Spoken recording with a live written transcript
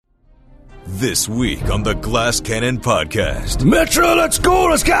This week on the Glass Cannon Podcast. Metro, let's go!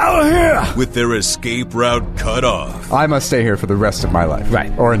 Let's get out of here! With their escape route cut off. I must stay here for the rest of my life.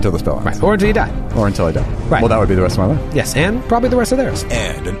 Right. Or until the spell ends. Right. Or until you die. Or until I die. Right. Well, that would be the rest of my life. Yes, and probably the rest of theirs.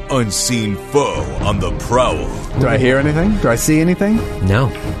 And an unseen foe on the prowl. Do I hear anything? Do I see anything? No.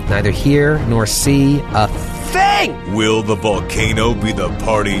 Neither hear nor see a thing! Will the volcano be the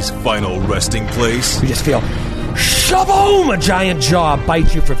party's final resting place? You just feel... Shaboom! A giant jaw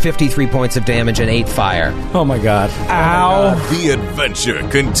bites you for 53 points of damage and 8 fire. Oh my god. Ow! The adventure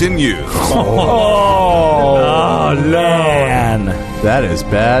continues. Oh, man. That is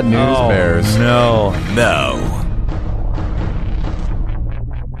bad news, Bears. No. Now.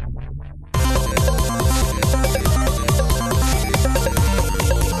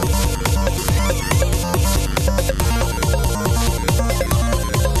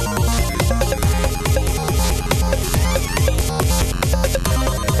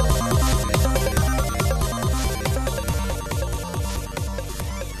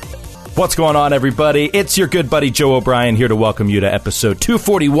 What's going on, everybody? It's your good buddy Joe O'Brien here to welcome you to episode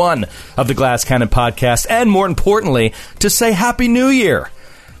 241 of the Glass Cannon Podcast, and more importantly, to say Happy New Year.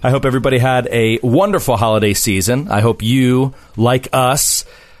 I hope everybody had a wonderful holiday season. I hope you, like us,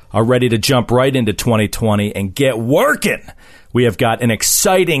 are ready to jump right into 2020 and get working. We have got an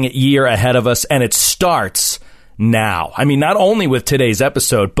exciting year ahead of us, and it starts now. I mean, not only with today's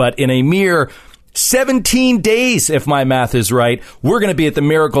episode, but in a mere 17 days, if my math is right, we're going to be at the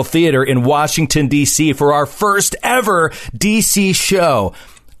Miracle Theater in Washington, D.C. for our first ever D.C. show.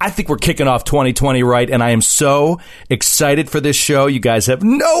 I think we're kicking off 2020 right, and I am so excited for this show. You guys have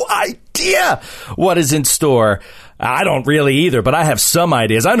no idea what is in store. I don't really either, but I have some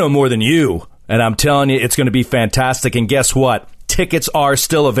ideas. I know more than you, and I'm telling you, it's going to be fantastic. And guess what? Tickets are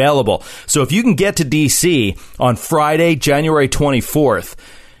still available. So if you can get to D.C. on Friday, January 24th,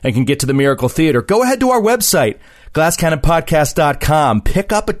 and can get to the Miracle Theater, go ahead to our website, glasscannonpodcast.com.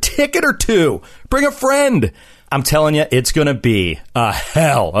 Pick up a ticket or two. Bring a friend. I'm telling you, it's going to be a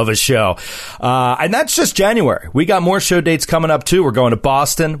hell of a show. And that's just January. We got more show dates coming up, too. We're going to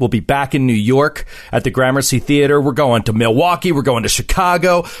Boston. We'll be back in New York at the Gramercy Theater. We're going to Milwaukee. We're going to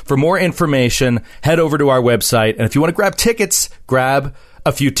Chicago. For more information, head over to our website. And if you want to grab tickets, grab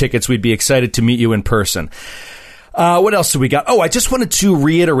a few tickets. We'd be excited to meet you in person. What else do we got? Oh, I just wanted to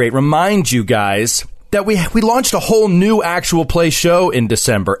remind you guys that we launched a whole new actual play show in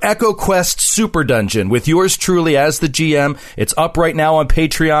December, Echo Quest Super Dungeon, with yours truly as the GM. It's up right now on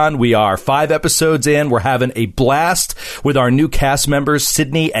Patreon. We are 5 episodes in. We're having a blast with our new cast members,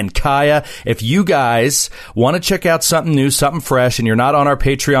 Sydney and Kaya. If you guys want to check out something new, something fresh, and you're not on our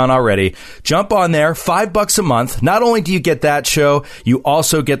Patreon already, jump on there, $5 a month. Not only do you get that show, you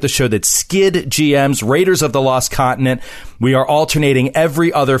also get the show that Skid GMs, Raiders of the Lost Continent. We are alternating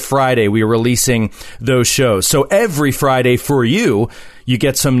every other Friday. We are releasing those shows. So every Friday for you, you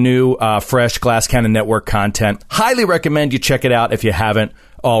get some new, fresh Glass Cannon Network content. Highly recommend you check it out if you haven't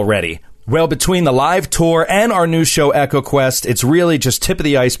already. Well, between the live tour and our new show, Echo Quest, it's really just tip of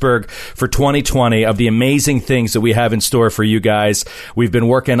the iceberg for 2020 of the amazing things that we have in store for you guys. We've been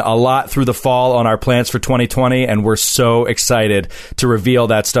working a lot through the fall on our plans for 2020, and we're so excited to reveal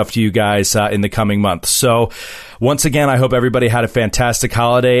that stuff to you guys in the coming months. So, once again, I hope everybody had a fantastic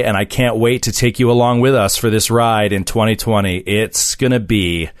holiday, and I can't wait to take you along with us for this ride in 2020. It's going to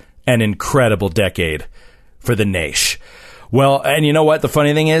be an incredible decade for the Naish. Well, and you know what? The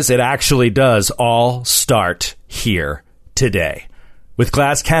funny thing is, it actually does all start here today with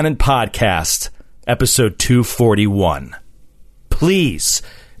Glass Cannon Podcast, episode 241. Please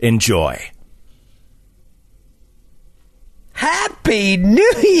enjoy. Happy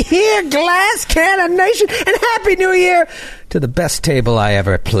New Year, Glass Cannon Nation, and Happy New Year to the best table I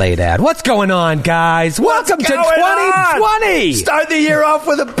ever played at. What's going on, guys? Welcome to 2020! Start the year off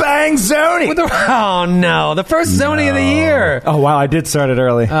with a bang, Zony! Oh, no. The first Zony of the year. Oh, wow. I did start it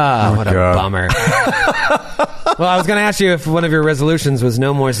early. Oh, what a bummer. Well, I was going to ask you if one of your resolutions was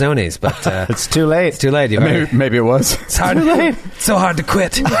no more Zonies, but... it's too late. It's too late. Maybe it was. It's hard to late. So hard to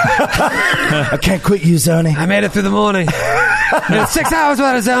quit. I can't quit you, Zony. I made it through the morning. 6 hours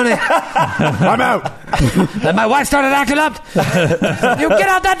without a Zony. I'm out. Then my wife started acting up. You get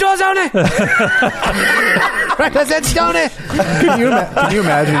out that door, Zony. I said, Stoney. Can you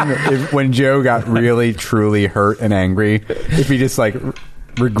imagine if, when Joe got really, truly hurt and angry, if he just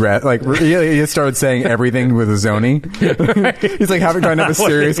regret, he just started saying everything with a Zony. He's trying to have a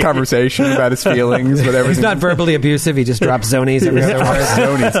serious conversation about his feelings, but everything. He's not verbally abusive. He just drops Zonies every other word.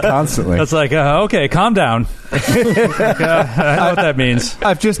 Zonies constantly. It's like, okay, calm down. I know what that means.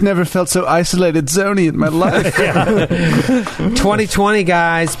 I've just never felt so isolated, Zony, in my life. 2020,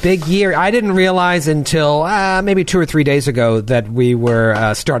 guys, big year. I didn't realize until maybe 2 or 3 days ago that we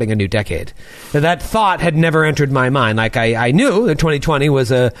were starting a new decade. That thought had never entered my mind. Like I knew that 2020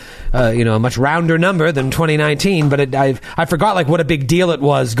 was a much rounder number than 2019, but I forgot like what a big deal it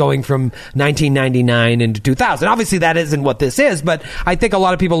was going from 1999 into 2000. Obviously, that isn't what this is, but I think a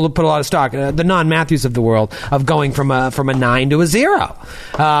lot of people put a lot of stock, the non-Matthews of the world, of going from a 9 to a 0.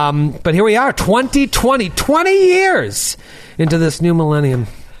 But here we are, 2020, 20 years into this new millennium.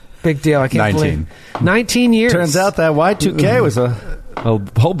 Big deal. I can't 19. believe 19 years. Turns out that Y2K was a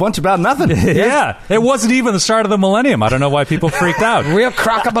whole bunch about nothing. Yeah, it wasn't even the start of the millennium. I don't know why people freaked out. Real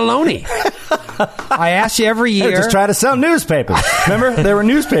crock-a-baloney. I ask you every year. Just try to sell newspapers. Remember? There were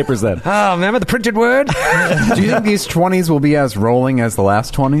newspapers then. Oh, remember the printed word? Do you think these 20s will be as rolling as the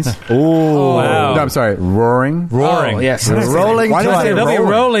last 20s? Oh, wow. No, I'm sorry, roaring? Roaring. Oh, yes. rolling. Why did I say They'll be rolling?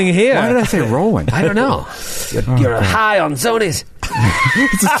 rolling here. Why did I say rolling? I don't know. You're high on Zonies.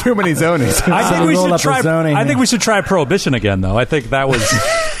 It's just too many zonies. I think we roll should up a try. zoning. I think we should try prohibition again, though. I think that was.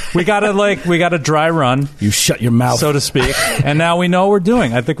 We got a dry run, You shut your mouth. so to speak, and now we know what we're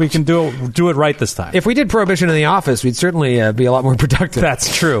doing. I think we can do it right this time. If we did prohibition in the office, we'd certainly be a lot more productive.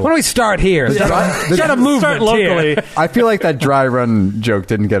 That's true. Why don't we start here? Start a movement Start locally. here. I feel like that dry run joke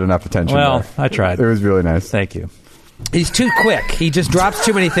didn't get enough attention. Well, there. I tried. It was really nice. Thank you. He's too quick. He just drops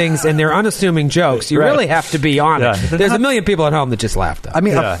too many things, and they're unassuming jokes. You really have to be on it. Yeah. There's a million people at home that just laughed. I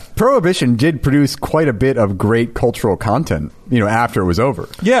mean, Yeah. Prohibition did produce quite a bit of great cultural content, after it was over.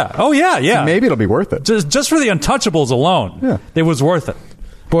 Yeah. Oh, yeah. Yeah. So maybe it'll be worth it. just for the Untouchables alone, it was worth it.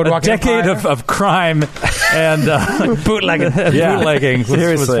 Boardwalk a decade Empire. of crime and bootlegging. Bootlegging was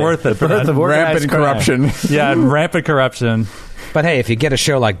Seriously. worth it. For Birth that. of organized Rampant crime. corruption. Yeah, rampant corruption. But hey, if you get a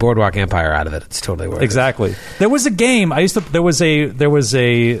show like Boardwalk Empire out of it, it's totally worth it. Exactly. There was a game. There was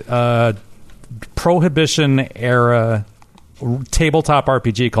a Prohibition era tabletop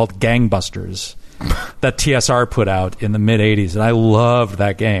RPG called Gangbusters that TSR put out in the mid '80s, and I loved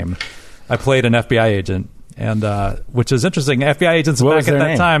that game. I played an FBI agent, and which is interesting. FBI agents What back was at their that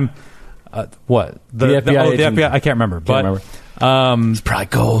name? time. What The FBI agent. I can't remember. It's probably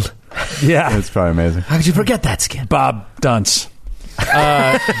gold. Yeah, It's probably amazing. How could you forget that skin? Bob Dunce.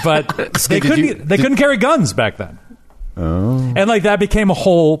 But they couldn't carry guns back then. Oh. And like that became a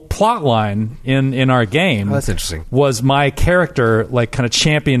whole plot line in our game. Oh, that's interesting. Was my character like kind of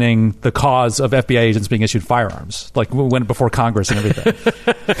championing the cause of FBI agents being issued firearms? Like we went before Congress and everything.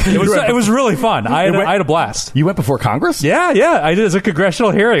 it was really fun. I had a blast. You went before Congress? Yeah. I did as a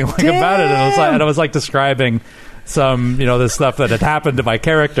congressional hearing about it, and I was like describing some, this stuff that had happened to my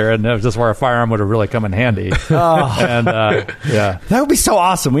character, and it was just where a firearm would have really come in handy. And yeah, That would be so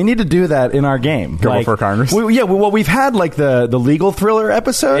awesome. We need to do that in our game. Go before Congress? We've had like the legal thriller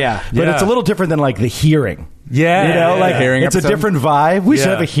episode. Yeah. But Yeah. it's a little different than like the hearing. yeah, Hearing it's episode? a different vibe. We should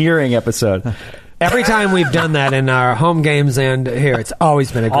Yeah. have a hearing episode. Every time we've done that in our home games and here, it's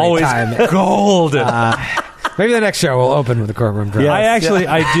always been a great always time. gold. Maybe the next show will open with the courtroom drama.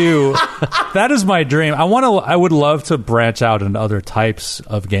 Yeah. I do. That is my dream. I would love to branch out into other types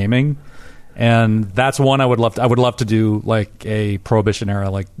of gaming, and that's one I would love. I would love to do like a Prohibition era,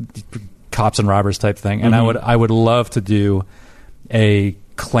 like cops and robbers type thing, and I would love to do a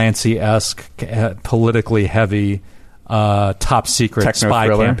Clancy-esque, politically heavy, top secret Techno spy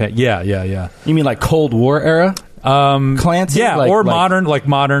thriller? campaign. Yeah. You mean like Cold War era? Clancy? Yeah, or modern,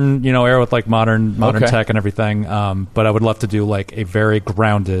 era with like modern Okay. tech and everything. But I would love to do like a very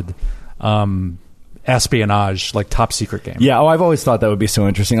grounded espionage, like top secret game. Yeah, I've always thought that would be so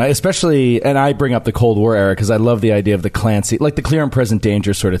interesting. Especially, and I bring up the Cold War era because I love the idea of the Clancy, like the clear and present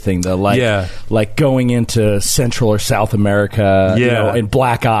danger sort of thing. Like going into Central or South America, in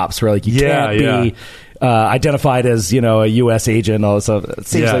Black Ops, where like you can't be identified as a U.S. agent. All this stuff. It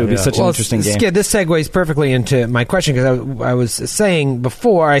seems like it would be such an interesting game. Skid, this segues perfectly into my question because I was saying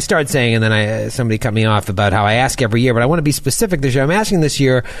before I started saying, and then somebody cut me off about how I ask every year, but I want to be specific this year. I'm asking this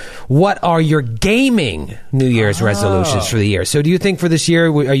year, what are your gaming New Year's resolutions for the year? So, do you think for this year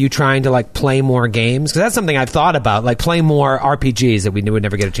are you trying to like play more games? Because that's something I've thought about, like play more RPGs that we would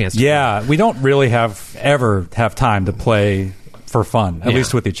never get a chance to. Yeah, we don't really ever have time to play for fun, at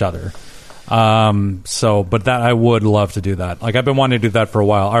least with each other. But that I would love to do that. Like I've been wanting to do that for a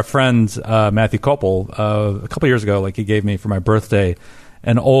while. Our friend Matthew Koppel, a couple years ago, like he gave me for my birthday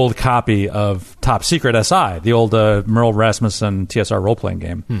an old copy of Top Secret SI, the old Merle Rasmussen TSR role playing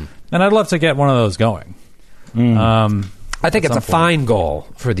game, and I'd love to get one of those going. I think it's a fine goal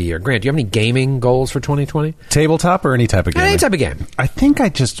for the year. Grant, do you have any gaming goals for 2020? Tabletop or any type of game? Any type of game. I think I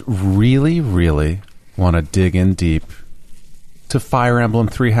just really, really want to dig in deep to Fire Emblem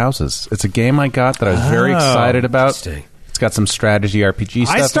Three Houses. It's a game I got that I was very excited about. It's got some strategy RPG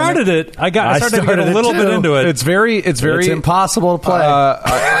stuff. I started in it. it. I started to get a little bit into it. It's very impossible to play.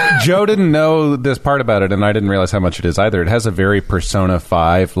 Joe didn't know this part about it, and I didn't realize how much it is either. It has a very Persona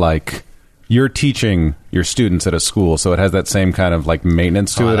 5, like, you're teaching your students at a school, so it has that same kind of, like,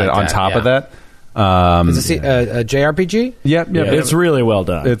 maintenance to it on top of that. Is this a JRPG? Yep. It's really well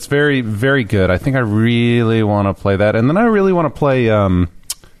done. It's very, very good. I think I really want to play that. And then I really want to play...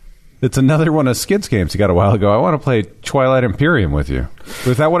 it's another one of Skid's games he got a while ago. I want to play Twilight Imperium with you.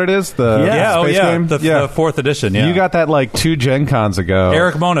 Is that what it is? The space game? The 4th edition, You got that like 2 Gen Cons ago.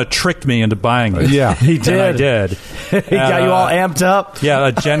 Eric Mona tricked me into buying it. Yeah. He did. And I did. He got you all amped up. Yeah,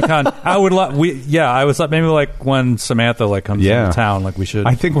 a Gen Con. I would I was like, maybe like when Samantha like comes into town, like we should.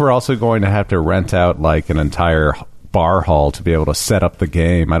 I think we're also going to have to rent out like an entire bar hall to be able to set up the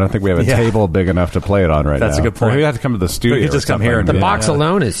game. I don't think we have a table big enough to play it on right now. That's a good point. Or we have to come to the studio. We could just come here and The box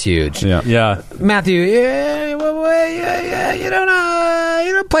alone is huge. Yeah. Matthew, you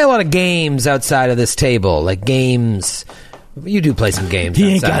don't play a lot of games outside of this table, like games. You do play some games.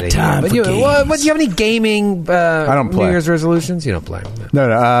 He ain't outside got of time here. for games. What, do you have any gaming? I don't play. New Year's resolutions. You don't play. No.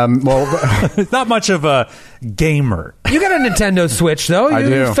 Well, Not much of a gamer. You got a Nintendo Switch though. You I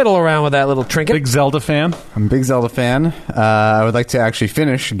do. fiddle around with that little trinket. Big Zelda fan. I'm a big Zelda fan. I would like to actually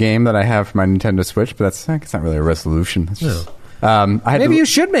finish a game that I have for my Nintendo Switch, but it's not really a resolution. It's just, Maybe you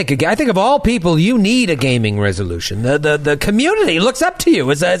should make a game. I think of all people, you need a gaming resolution. The community looks up to you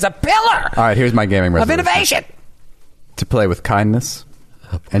as a pillar All right, here's my gaming resolution. of innovation. To play with kindness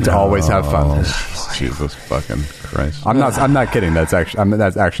and to always have fun. Jesus fucking Christ. I'm not kidding. That's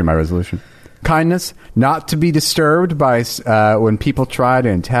actually my resolution. Kindness, not to be disturbed by when people try to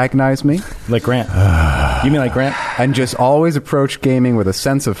antagonize me. Like Grant. You mean like Grant? And just always approach gaming with a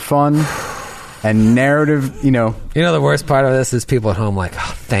sense of fun and narrative, You know the worst part of this is people at home like,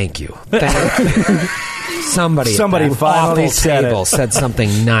 oh, thank you. Somebody finally said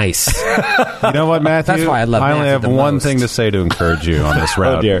something nice. You know what, Matthew? That's why I love I only Matthew have the one most. thing to say to encourage you on this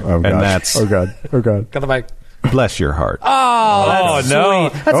route. dear. Oh, and gosh. that's oh god. Got the mic. bless your heart. Oh, that's no.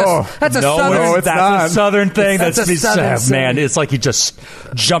 sweet. That's a southern. it's not. That's a southern thing. That's a southern man. saying. It's like he just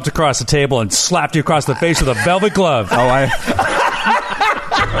jumped across the table and slapped you across the face with a velvet glove. And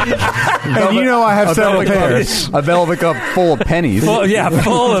you know I have several pairs. A velvet cup full of pennies.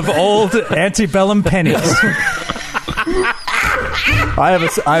 Full of old antebellum pennies.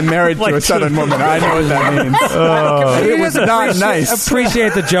 I'm married to a Southern woman. I know what that means. It was not nice.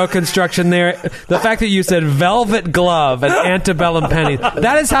 Appreciate the joke construction there. The fact that you said velvet glove and antebellum pennies.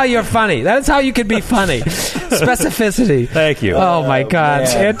 That is how you're funny. That is how you can be funny. Specificity. Thank you. Oh my God.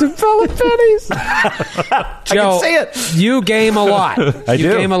 Antebellum pennies. Joe, see it. you game a lot. I you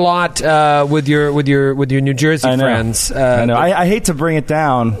do. game a lot with your New Jersey I know. friends. I know. I hate to bring it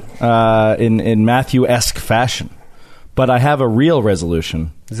down in Matthew-esque fashion, but I have a real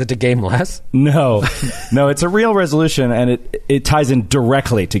resolution. Is it to game less? No, it's a real resolution, and it ties in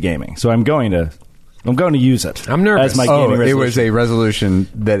directly to gaming. So I'm going to use it. I'm nervous. As my gaming resolution. It was a resolution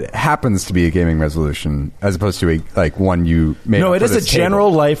that happens to be a gaming resolution, as opposed to one you made. No, up it for is a this table.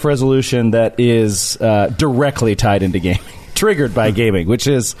 general life resolution that is directly tied into gaming, triggered by gaming, which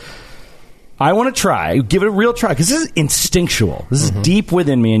is I want to give it a real try, because this is instinctual. This is deep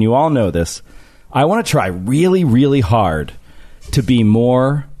within me, and you all know this. I want to try really, really hard to be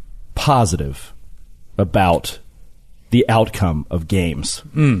more positive about the outcome of games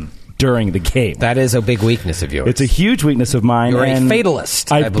during the game. That is a big weakness of yours. It's a huge weakness of mine. You're and a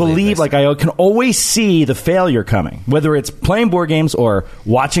fatalist. I believe they say. I can always see the failure coming, whether it's playing board games or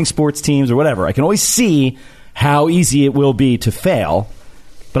watching sports teams or whatever. I can always see how easy it will be to fail,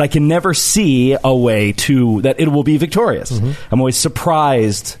 but I can never see a way to that it will be victorious. I'm always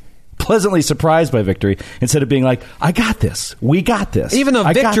pleasantly surprised by victory, instead of being like, I got this, we got this. Even though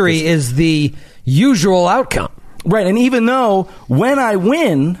I got victory this. is the usual outcome. Right, and even though when I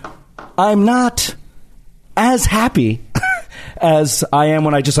win, I'm not as happy as I am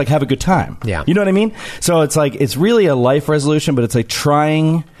when I just have a good time. Yeah. You know what I mean? So it's really a life resolution, but it's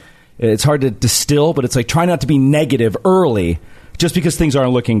it's hard to distill, but it's try not to be negative early just because things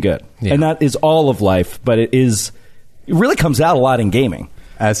aren't looking good. Yeah. And that is all of life, but it really comes out a lot in gaming.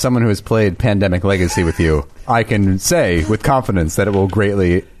 As someone who has played Pandemic Legacy with you, I can say with confidence that it will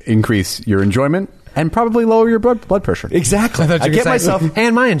greatly increase your enjoyment And probably lower your blood pressure. Exactly. I get myself...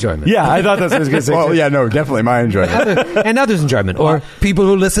 and my enjoyment. Yeah, I thought that's what I was going to say. Well, yeah, no, definitely my enjoyment. And others' enjoyment, or people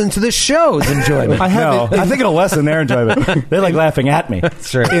who listen to the show's enjoyment. I think it'll lessen their enjoyment. They like laughing at me.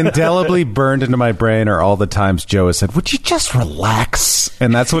 That's right. Indelibly burned into my brain are all the times Joe has said, "Would you just relax?"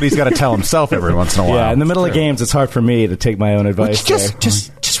 And that's what he's got to tell himself every once in a while. Yeah, in the middle of games, it's hard for me to take my own advice.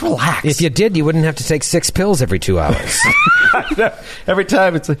 Just relax. If you did, you wouldn't have to take 6 pills every 2 hours. Every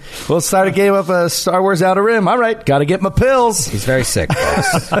time it's like, we'll start a game of Star Wars Outer Rim. All right, got to get my pills. He's very sick,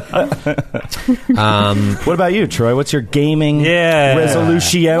 boss. What about you, Troy? What's your gaming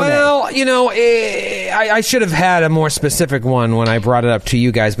resolution? Well, I should have had a more specific one when I brought it up to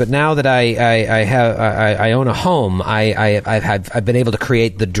you guys, but now that I own a home, I've been able to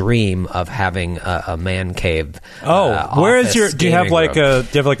create the dream of having a man cave. Where is your? Do you have like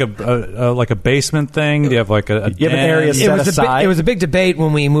a basement thing? Do you have like a? You have an area set aside? It was a big debate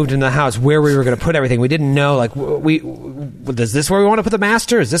when we moved into the house where we were going to put everything. We didn't know, like, is this where we want to put the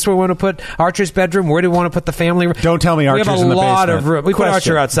master? Is this where we want to put Archer's bedroom? Where do we want to put the family room? Don't tell me Archer's in the basement. We have a lot of room. We put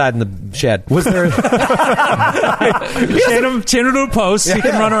Archer outside in the shed. Was there? Chain him to a post. He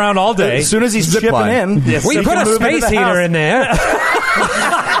can run around all day. As soon as he's chipping in, we put a space heater in there.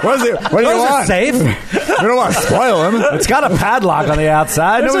 What do you want? Safe. We don't want to spoil him. It's got a padlock on the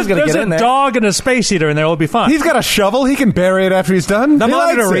outside. Nobody's going to get in there. There's a dog and a space heater in there. It'll be fun. He's got a shovel. He can bury it after he's done. The He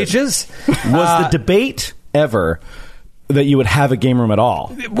monitor likes it. reaches. Was the debate ever that you would have a game room at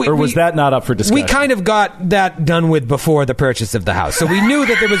all? Or was that not up for discussion? We kind of got that done with before the purchase of the house. So we knew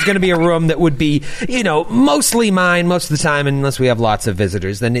that there was going to be a room that would be, mostly mine most of the time, unless we have lots of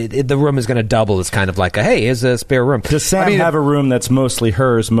visitors. Then the room is going to double as kind of like hey, here's a spare room. Does Sam have a room that's mostly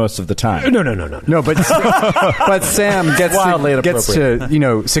hers most of the time? No. No, but Sam gets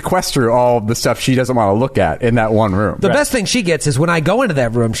to sequester all the stuff she doesn't want to look at in that one room. The best thing she gets is when I go into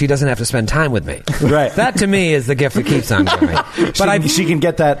that room, she doesn't have to spend time with me. Right. That to me is the gift that keeps on giving. But she can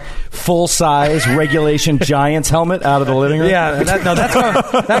get that full-size regulation Giants helmet out of the living room? Yeah,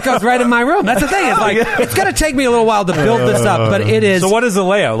 that goes right in my room. That's the thing. It's like it's going to take me a little while to build this up, but it is. So what is the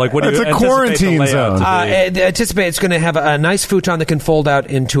layout? Like, what do you It's a quarantine zone. Anticipate it's going to have a nice futon that can fold out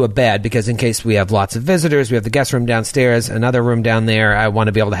into a bed, because in case we have lots of visitors, we have the guest room downstairs, another room down there. I want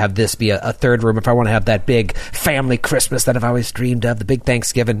to be able to have this be a third room if I want to have that big family Christmas that I've always dreamed of, the big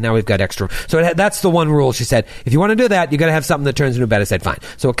Thanksgiving. Now we've got extra. So that's the one rule. She said, if you want to do that, you got to have something that turns into a bed. I said, fine.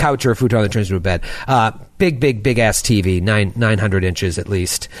 So a couch or a futon that turns into a bed. Big ass TV, 900 inches at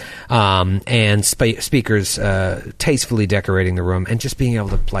least, and speakers tastefully decorating the room, and just being able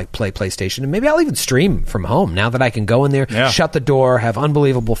to play PlayStation, and maybe I'll even stream from home now that I can go in there, shut the door, have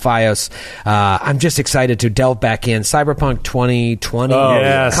unbelievable FiOS. I'm just excited to delve back in. Cyberpunk 2020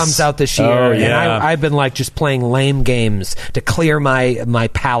 comes out this year, and I've been like just playing lame games to clear my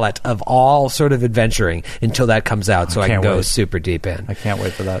palette of all sort of adventuring until that comes out, so I can go super deep in. I can't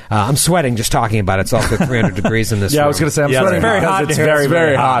wait for that. I'm sweating just talking about it. It's also 300 degrees in this room. I was going to say, I'm sweating it's very because hot it's here. very,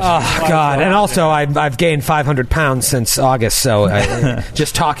 very hot. Oh, God. And also, I've gained 500 pounds since August, so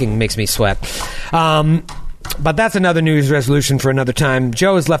just talking makes me sweat. But that's another New Year's resolution for another time.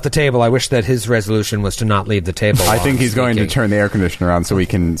 Joe has left the table. I wish that his resolution was to not leave the table. I think he's going to turn the air conditioner on so we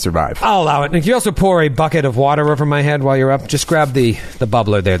can survive. I'll allow it. And can you also pour a bucket of water over my head while you're up? Just grab the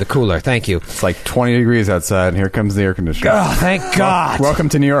bubbler there, the cooler. Thank you. It's like 20 degrees outside, and here comes the air conditioner. Oh, thank God. Welcome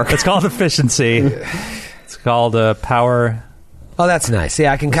to New York. It's called efficiency. It's called power. Oh, that's nice.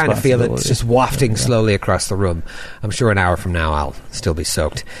 Yeah, I can kind of feel it. It's just wafting slowly across the room. I'm sure an hour from now I'll still be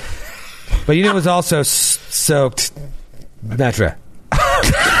soaked. But you know who's also soaked? Metra.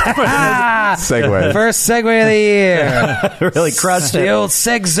 Segue. First segue of the year. Really crushed the it. old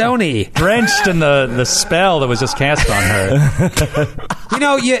Segzoni. Drenched in the spell that was just cast on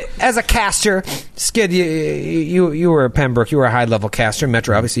her. You as a caster, Skid, you were a Pembroke, you were a high-level caster.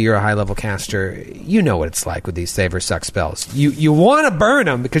 Metro, obviously you're a high-level caster. You know what it's like with these save or suck spells. You want to burn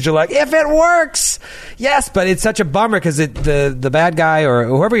them because you're like, if it works, yes, but it's such a bummer because the bad guy or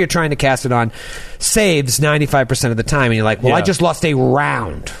whoever you're trying to cast it on saves 95% of the time, and you're like, well, I just lost a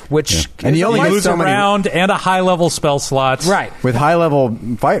round, which and you only lose a round and a high-level spell slot. Right. With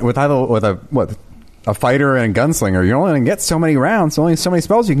high-level fight, with a fighter and a gunslinger, you only get so many rounds, only so many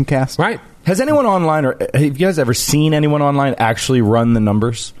spells you can cast. Right. Has anyone online, or have you guys ever seen anyone online actually run the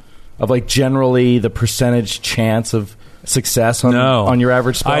numbers of like generally the percentage chance of success on your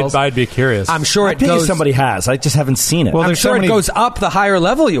average spells? I'd be curious. I'm sure I bet somebody has. I just haven't seen it. Well, I'm sure it goes up the higher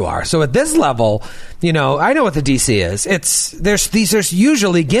level you are. So at this level, I know what the DC is. There's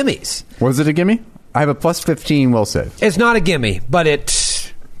usually gimmies. Was it a gimme? I have a plus 15 will save. It's not a gimme, but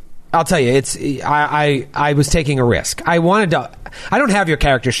I'll tell you, I was taking a risk. I wanted to. I don't have your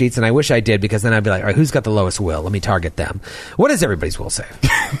character sheets, and I wish I did, because then I'd be like, all right, who's got the lowest will? Let me target them. What is everybody's will save?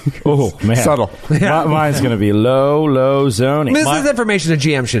 Oh, man. Subtle. Mine's going to be low zoning. This is information a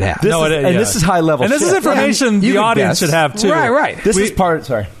GM should have. This is high level. And this is information the audience should have too. Right. This is part.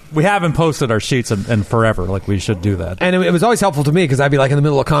 Sorry. We haven't posted our sheets in forever. Like, we should do that. And it was always helpful to me, because I'd be like, in the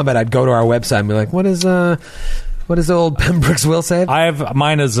middle of combat, I'd go to our website and be like, what is old Pembroke's will save?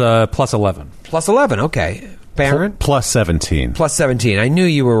 Mine is plus 11. Plus 11, okay. Baron? Plus 17. Plus 17. I knew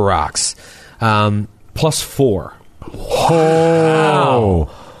you were rocks. Plus 4. Wow.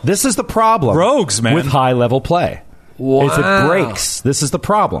 This is the problem. Rogues, man. With high level play. Wow. If it breaks, this is the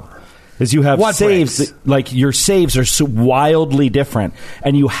problem. Is you have What saves breaks? like your saves are so wildly different,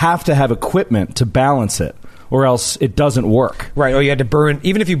 and you have to have equipment to balance it, or else it doesn't work. Right, or you had to burn,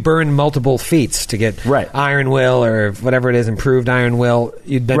 even if you burn multiple feats to get Iron Will or whatever it is, improved Iron Will,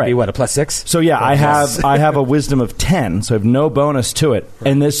 you'd then be, what, a plus 6? So yeah, I have a wisdom of 10, so I have no bonus to it.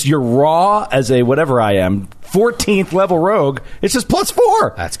 And this, you're raw as a whatever I am, 14th level rogue, it's just plus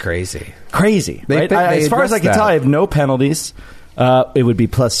 4. That's crazy. Crazy. Right? As far as I can tell, I have no penalties. It would be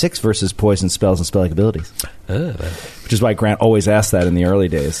plus 6 versus poison spells and spell-like abilities. Which is why Grant always asked that in the early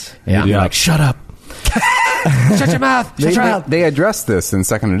days. And he'd be like, shut up. Shut your mouth. Shut your mouth. They addressed this in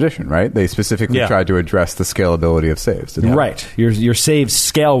 2nd edition, right? They specifically tried to address the scalability of saves. Right. Your saves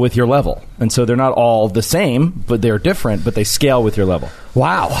scale with your level. And so they're not all the same, but they're different, but they scale with your level.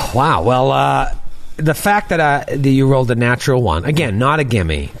 Wow. Well, the fact that you rolled a natural 1, again, not a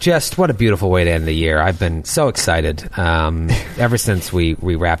gimme, just what a beautiful way to end the year. I've been so excited ever since we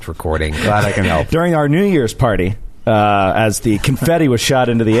wrapped recording. Glad I can help. During our New Year's party, as the confetti was shot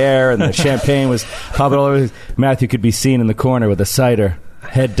into the air and the champagne was popping all over, Matthew could be seen in the corner with a cider,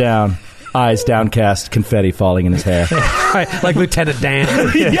 head down, eyes downcast, confetti falling in his hair. Right, like Lieutenant Dan.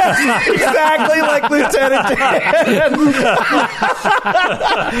 Yes, exactly like Lieutenant Dan.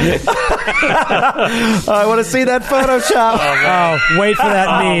 I want to see that Photoshop. Oh, wait for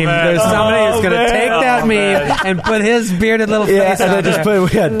that meme. There's somebody who's going to take that meme and put his bearded little face on and then just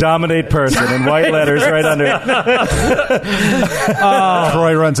put dominate person in white letters right under it.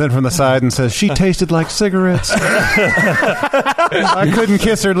 Troy runs in from the side and says, she tasted like cigarettes. I couldn't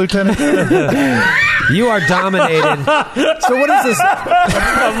kiss her, Lieutenant. You are dominated. So what is this?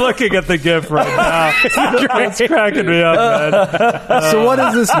 I'm looking at the GIF right now. It's cracking me up, man. So what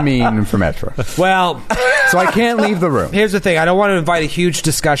does this mean for Metro? Well, so I can't leave the room. Here's the thing. I don't want to invite a huge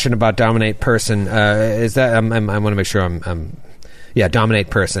discussion about dominate person. I want to make sure I'm dominate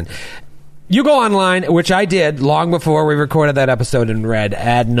person. You go online, which I did long before we recorded that episode, and read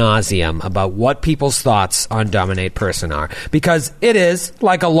ad nauseum about what people's thoughts on dominate person are. Because it is,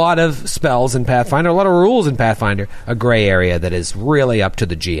 like a lot of spells in Pathfinder, a lot of rules in Pathfinder, a gray area that is really up to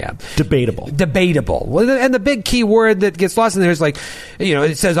the GM. Debatable. Well, and the big key word that gets lost in there is like,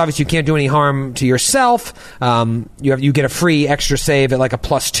 it says obviously you can't do any harm to yourself. You get a free extra save at like a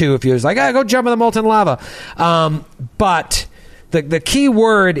 +2 if you're like, go jump in the molten lava. But the key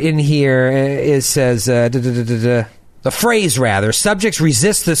word in here says the phrase rather, subjects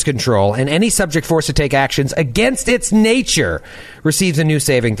resist this control, and any subject forced to take actions against its nature receives a new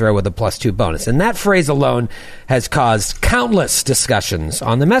saving throw with a +2 bonus. And that phrase alone has caused countless discussions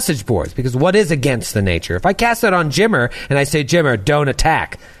on the message boards, because what is against the nature? If I cast that on Jimmer and I say, Jimmer, don't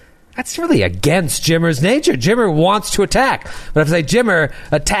attack, that's really against Jimmer's nature. Jimmer wants to attack. But if I say, Jimmer,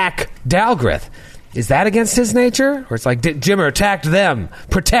 attack Dalgrith, is that against his nature? Or it's like, Jimmer attacked them,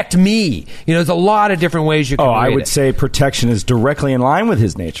 protect me. There's a lot of different ways you can read I would say protection is directly in line with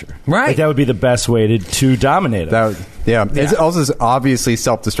his nature. Right. Like that would be the best way to dominate him. It's also obviously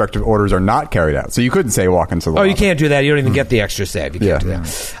self-destructive orders are not carried out. So you couldn't say walk into the lava. You can't do that. You don't even get the extra save. You can't do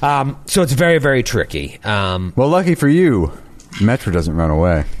that. So it's very, very tricky. Well, lucky for you, Metra doesn't run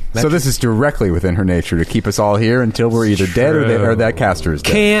away. So this is directly within her nature to keep us all here until we're either dead or that caster is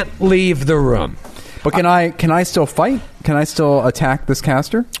dead. Can't leave the room. But can I still fight? Can I still attack this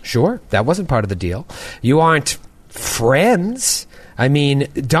caster? Sure. That wasn't part of the deal. You aren't friends. I mean,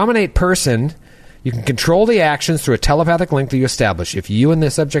 dominate person, you can control the actions through a telepathic link that you establish. If you and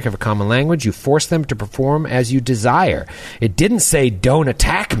the subject have a common language, you force them to perform as you desire. It didn't say, don't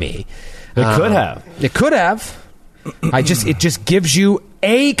attack me. It could have. It could have. It just gives you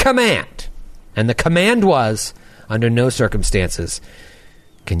a command. And the command was, under no circumstances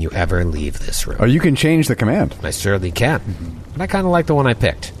can you ever leave this room. Oh, you can change the command. I certainly can. But I kind of like the one I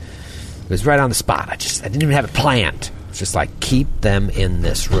picked. It was right on the spot. I didn't even have it planned. It's just like, keep them in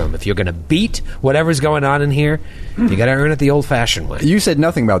this room. If you're going to beat whatever's going on in here, you got to earn it the old-fashioned way. You said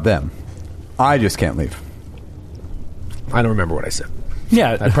nothing about them. I just can't leave. I don't remember what I said.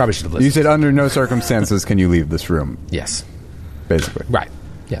 Yeah. I probably should have listened. You said under no circumstances can you leave this room. Yes. basically. Right.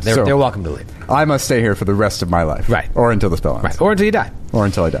 Yeah, they're welcome to leave. I must stay here for the rest of my life. Right. Or until the spell ends. Right. Or until you die. Or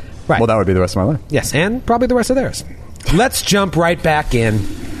until I die. Right. Well, that would be the rest of my life. Yes, and probably the rest of theirs. Let's jump right back in.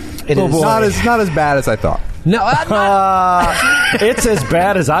 It is not as bad as I thought. No, it's as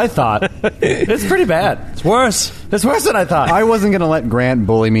bad as I thought. It's pretty bad. It's worse. It's worse than I thought. I wasn't going to let Grant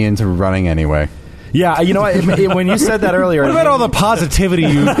bully me into running anyway. Yeah, you know what? When you said that earlier, What about all the positivity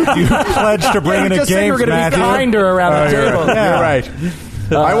you pledged to bring in a game, you were going to be Matthew? kinder around the table. You're right.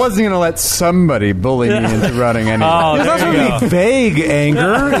 I wasn't going to let somebody bully me into running anyway. It's not going to be vague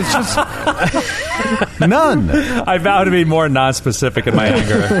anger. It's just none. I vow to be more non-specific in my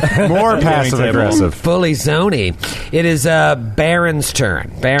anger. More passive aggressive. fully zony. It is Baron's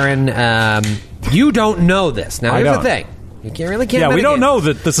turn. Baron, you don't know this. Now, here's the thing. You can't. Yeah, we don't know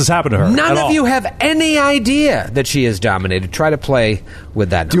that this has happened to her. None at of all. you have any idea that she is dominated. Try to play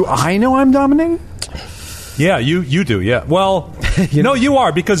with that. Do I know I'm dominating? Yeah, you do. Yeah. Well, no, you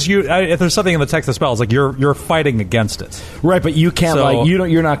are because if there's something in the text of spells, like you're fighting against it. Right, but you can't So-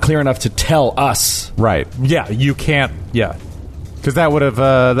 you're not clear enough to tell us. Right. Yeah, you can't. Yeah. Because that would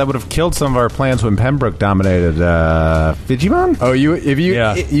have killed some of our plans when Pembroke dominated Digimon. Oh,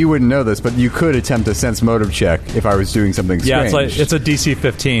 Yeah. you wouldn't know this, but you could attempt a sense motive check if I was doing something Yeah, strange. it's a DC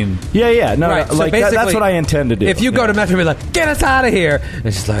 15. Yeah. No, Right, no, so like that's basically, what I intend to do. If you go to Metro and be like, get us out of here,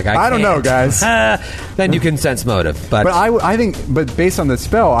 it's just like, I don't know, guys. then you can sense motive. But, But I think, but based on the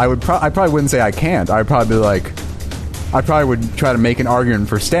spell, I probably wouldn't say I can't. I'd probably be like, I probably would try to make an argument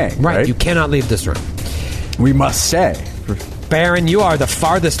for staying. right, Right, you cannot leave this room. we must stay. Baron, you are the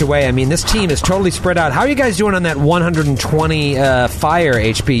farthest away. I mean, this team is totally spread out. How are you guys doing on that 120 fire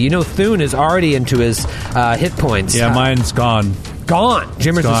HP? You know, Thune is already into his hit points. Yeah, mine's gone. Gone.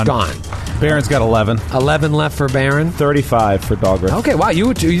 Jimmer's is gone. Baron's got 11. 11 left for Baron. 35 for Dahlgren. Okay, wow,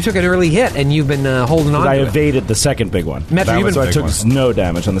 you took an early hit, and you've been holding on I to it. evaded the second big one. Metro, you've been, So I took no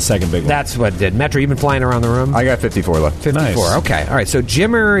damage on the second big one. that's what did. Metro, you've been flying around the room? I got 54 left. 54. Nice. Okay. All right. So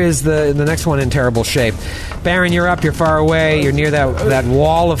Jimmer is the next one in terrible shape. Baron, you're up. You're far away. You're near that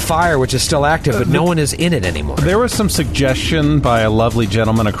wall of fire, which is still active, but no one is in it anymore. There was some suggestion by a lovely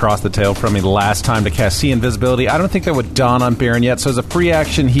gentleman across the table from me last time to cast See Invisibility. I don't think that would dawn on Baron yet, so as a free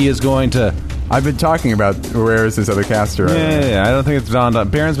action, he is going to... I've been talking about where is this other caster? Yeah, I don't think it's dawned on.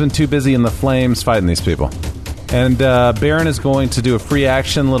 Baron's been too busy in the flames fighting these people. And Baron is going to do a free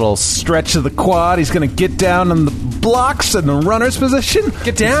action little stretch of the quad. He's going to get down on the blocks in the runner's position.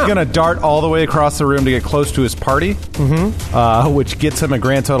 Get down. He's going to dart all the way across the room to get close to his party, which gets him a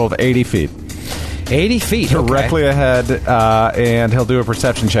grand total of 80 feet. 80 feet. Directly ahead, and he'll do a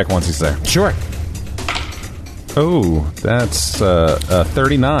perception check once he's there. Okay. Sure. Oh, that's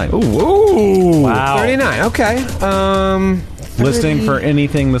 39. Ooh. Wow. 39. Okay. Listening for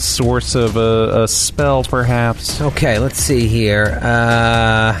anything the source of a spell, perhaps. Okay, let's see here.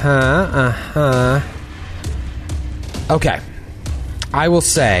 Okay. I will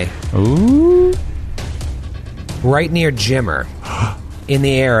say, Ooh. right near Jimmer, in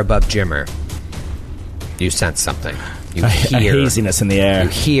the air above Jimmer, you sense something. You A hear haziness in the air. You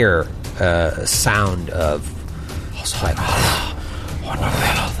hear a sound of like,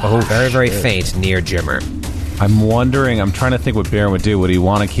 very, very faint near Jimmer. I'm wondering, I'm trying to think what Baron would do. Would he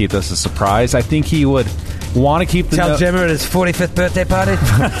want to keep this a surprise? I think he would want to keep the... Tell Jimmer at his 45th birthday party.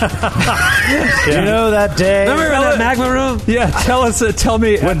 Do you know that day? Remember in that magma room? Yeah, tell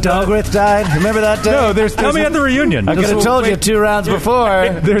me when Dogwith died? Remember that day? No, Tell me at the reunion. I could have told you 2 rounds before.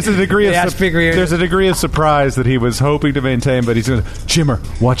 There's a degree of Yeah, speak reunion. there's a degree of surprise that he was hoping to maintain, but he's going to... Jimmer,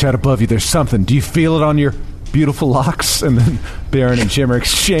 watch out above you. There's something. Do you feel it on your beautiful locks? And then Baron and Jimmer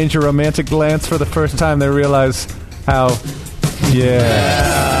exchange a romantic glance for the first time. They realize how...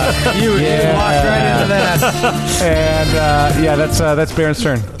 Yeah. You walked right into that. And that's Baron's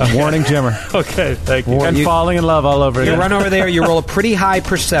turn. Warning Jimmer. Okay, thank you. And falling in love all over You again. run over there, you roll a pretty high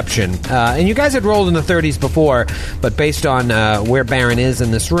perception. And you guys had rolled in the 30s before, but based on where Baron is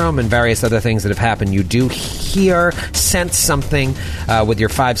in this room and various other things that have happened, you do sense something with your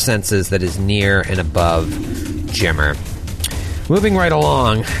 5 senses that is near and above Jimmer. Moving right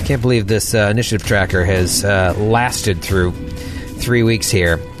along, I can't believe this initiative tracker has lasted through 3 weeks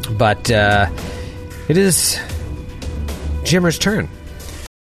here, but it is Jimmer's turn.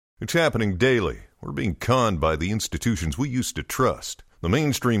 It's happening daily. We're being conned by the institutions we used to trust. The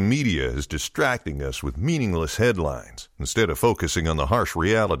mainstream media is distracting us with meaningless headlines instead of focusing on the harsh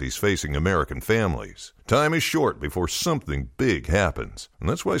realities facing American families. Time is short before something big happens, and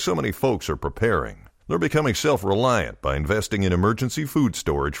that's why so many folks are preparing. They're becoming self-reliant by investing in emergency food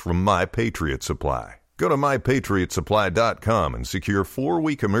storage from My Patriot Supply. Go to MyPatriotSupply.com and secure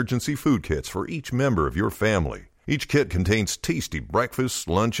 4-week emergency food kits for each member of your family. Each kit contains tasty breakfasts,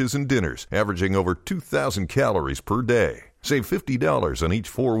 lunches, and dinners, averaging over 2,000 calories per day. Save $50 on each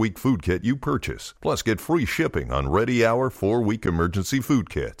 4-week food kit you purchase. Plus, get free shipping on Ready Hour 4-week emergency food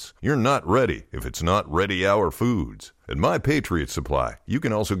kits. You're not ready if it's not Ready Hour foods. At My Patriot Supply, you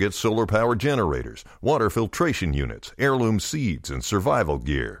can also get solar power generators, water filtration units, heirloom seeds, and survival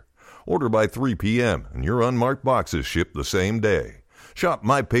gear. Order by 3 p.m. and your unmarked boxes ship the same day. Shop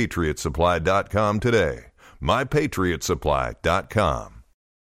MyPatriotSupply.com today. MyPatriotSupply.com.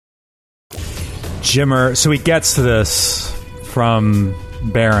 Jimmer, so he gets to this from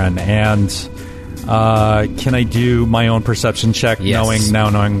Baron, and can I do my own perception check, Yes.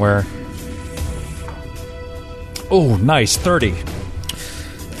 knowing where? Oh, nice, 30.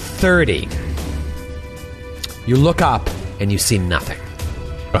 30. You look up and you see nothing.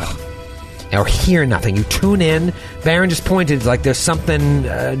 Or hear nothing. You tune in. Baron just pointed like there's something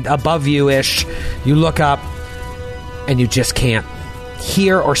above you-ish. You look up and you just can't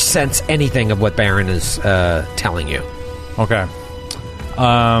hear or sense anything of what Baron is telling you. Okay.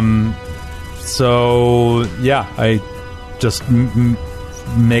 So, yeah, I just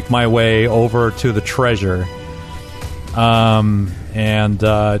make my way over to the treasure and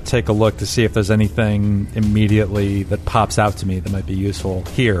take a look to see if there's anything immediately that pops out to me that might be useful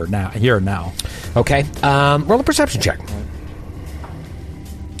here and now. Okay. Roll a perception check.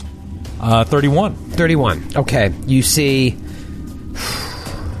 31. 31. Okay. You see...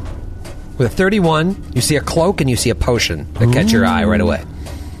 With a 31, you see a cloak and you see a potion that catch your eye right away.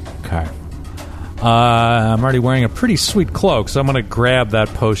 Okay. I'm already wearing a pretty sweet cloak, so I'm going to grab that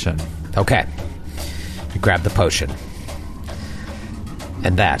potion. Okay. You grab the potion.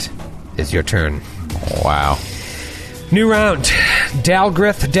 And that is your turn. Wow. New round.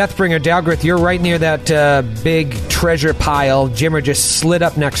 Dalgrith, Deathbringer. Dalgrith, you're right near that big treasure pile. Jimmer just slid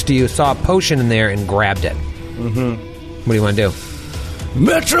up next to you, saw a potion in there, and grabbed it. Mm-hmm. What do you want to do?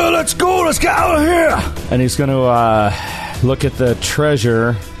 Metro, let's go. Let's get out of here. And he's going to look at the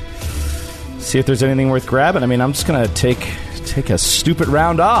treasure, see if there's anything worth grabbing. I mean, I'm just going to take a stupid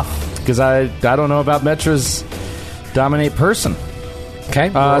round off because I don't know about Metro's dominate person.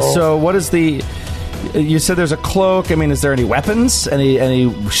 Okay. So what is the... You said there's a cloak. I mean, is there any weapons?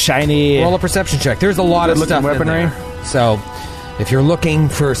 Any shiny... Roll a perception check. There's a lot of stuff weaponry? in there. So, if you're looking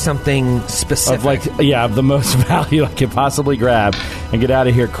for something specific... Of the most value I could possibly grab and get out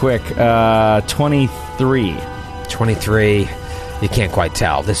of here quick. 23. 23. You can't quite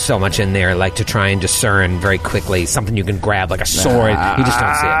tell. There's so much in there, like to try and discern very quickly something you can grab, like a sword. You just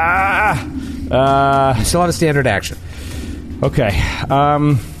don't see it. You still have a standard action. Okay.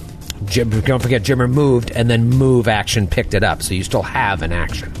 Don't forget, Jimmer moved, and then move action picked it up, so you still have an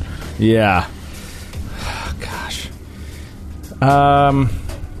action. Yeah. Oh, gosh.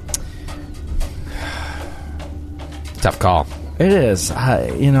 Tough call. It is.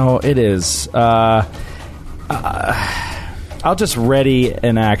 It is. I'll just ready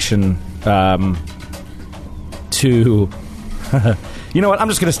an action to... You know what? I'm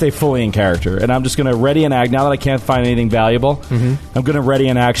just going to stay fully in character, and I'm just going to ready an act. Now that I can't find anything valuable, I'm going to ready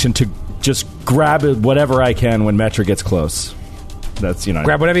an action to just grab it, whatever I can when Metra gets close. That's,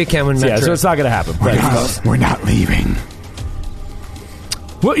 grab whatever you can when Metra... Yeah, so it's not going to happen. We're not leaving.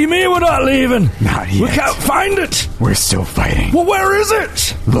 What you mean we're not leaving? Not yet. We can't find it. We're still fighting. Well, where is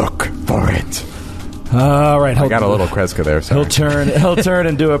it? Look for it. All right. I got a little Kreska there. Sorry. He'll turn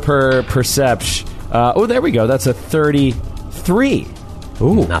and do a perception. There we go. That's a 33.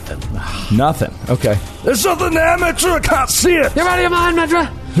 Ooh. Nothing. Okay. There's something there, Metra. I can't see it. You're out of your mind,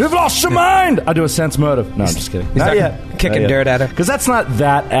 Metra. You've lost your mind. I'll do a sense motive. No, I'm just kidding. Not yet. Kicking dirt at her. Because that's not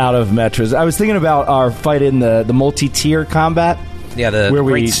that out of Metra's. I was thinking about our fight in the multi-tier combat. Yeah, the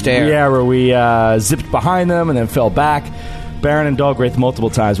great stare. Yeah, where we zipped behind them and then fell back. Baron and Dalgraith multiple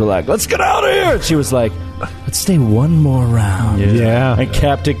times were like, let's get out of here. And she was like, let's stay one more round. Yeah. And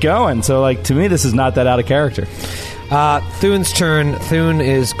kept it going. So, to me, this is not that out of character. Thune's turn. Thune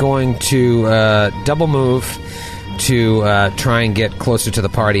is going to double move to try and get closer to the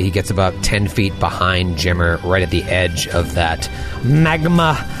party. He gets about 10 feet behind Jimmer, right at the edge of that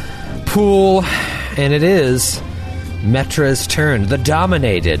magma pool. And it is Metra's turn. The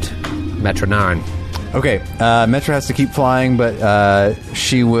dominated Metra Narn. Okay, Metra has to keep flying, but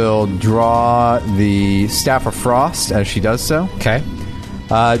she will draw the Staff of Frost as she does so. Okay.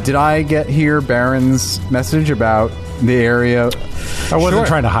 Did I hear Baron's message about the area? I wasn't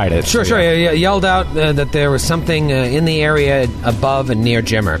trying to hide it. Sure. You yelled out that there was something in the area above and near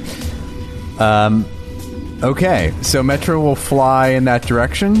Jimmer. Okay, so Metra will fly in that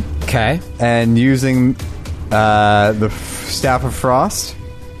direction. Okay. And using the Staff of Frost,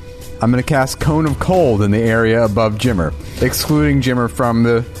 I'm going to cast Cone of Cold in the area above Jimmer, excluding Jimmer from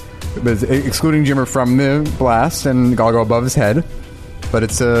the blast, and I'll go above his head. But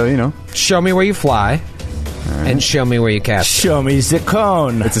it's Show me where you fly, and show me where you cast. Show me the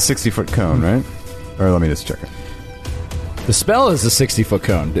cone. It's a 60-foot cone, right? Or let me just check it. The spell is a 60-foot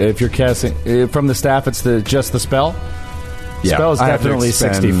cone. If you're casting from the staff, it's just the spell. Yeah, Spell is I have to definitely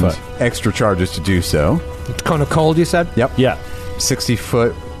expend 60 foot. Extra charges to do so. Cone of Cold, you said? Yep. Yeah.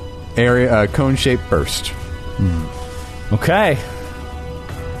 60-foot area, cone-shaped burst. Okay.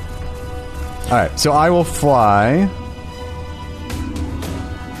 All right, so I will fly.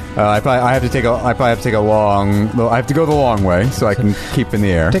 I have to take a long. Well, I have to go the long way so I can keep in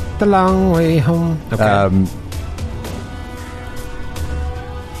the air. Take the long way home. Okay.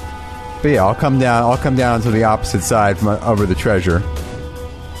 But yeah, I'll come down to the opposite side from over the treasure.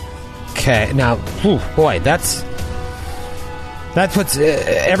 Okay, now, boy, that puts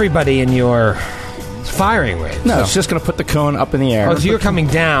everybody in your firing range. No, it's just going to put the cone up in the air. Oh, so you're coming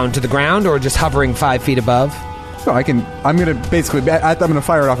down to the ground, or just hovering 5 feet above? No, I'm going to basically. I'm going to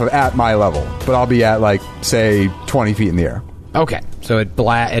fire it off of at my level, but I'll be at say 20 feet in the air. Okay, so it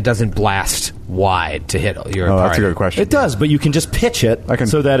doesn't blast wide to hit your. Oh, party. that's a good question. It does, but you can just pitch it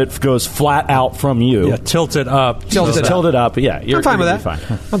so that it goes flat out from you. Yeah, tilt it up. Tilt it up. Yeah, I'm fine with that. Fine.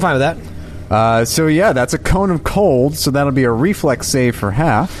 I'm fine with that. So yeah, that's a Cone of Cold, so that'll be a reflex save for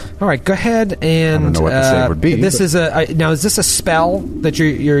half. All right, go ahead and. I don't know what the save would be. This is now. Is this a spell that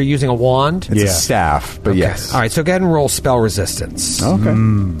you're using a wand? It's a staff, but yes. All right, so go ahead and roll spell resistance. Okay.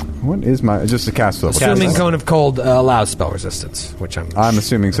 What is just a cast level? Assuming Cone of Cold allows spell resistance, which I'm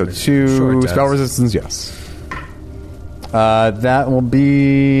assuming so. 2 sure spell resistance, yes. That will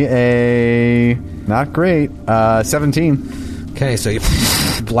be a not great 17. Okay, so you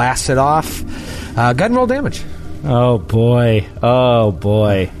blast it off. Go ahead and roll damage. Oh boy! I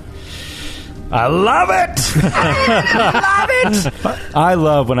love it! I love it! I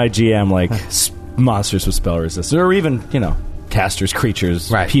love when I GM monsters with spell resistance, or even casters,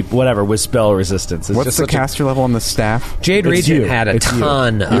 creatures, people, whatever with spell resistance. It's What's the caster level on the staff? Jade Regent had a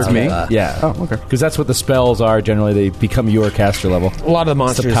ton of me. Yeah. Oh, okay. Because that's what the spells are. Generally, they become your caster level. A lot of the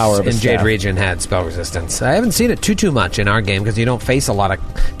monsters the power of in Jade staff. Regent had spell resistance. I haven't seen it too much in our game because you don't face a lot of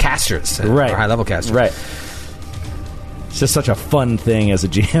casters, or high level casters. Right. It's just such a fun thing as a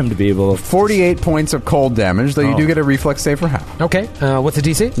GM to be able to. 48 points of cold damage, though you do get a reflex save for half. Okay. What's the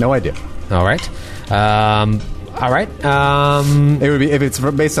DC? No idea. All right. It would be if it's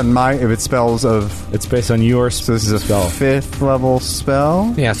based on if it's spells of. It's based on your So this is a spell. 5th level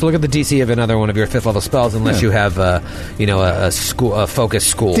spell. Yeah. So look at the DC of another one of your 5th level spells, unless you have a focus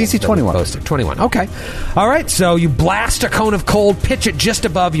school. DC 21. 21. Okay. All right. So you blast a Cone of Cold, pitch it just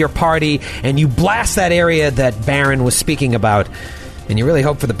above your party, and you blast that area that Baron was speaking about, and you really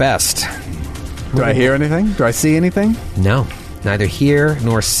hope for the best. Do I hear anything? Do I see anything? No. Neither hear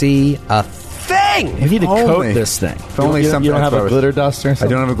nor see a thing. We need to Only. coat this thing. If only you something. don't have a glitter dust or I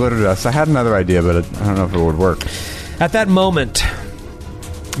something? don't have a glitter dust. I had another idea, but I don't know if it would work. At that moment,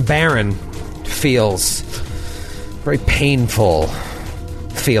 Baron feels a very painful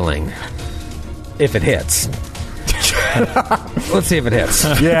feeling. If it hits. Let's see if it hits.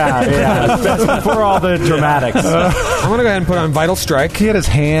 Yeah. Before all the dramatics. I'm going to go ahead and put on Vital Strike. He had his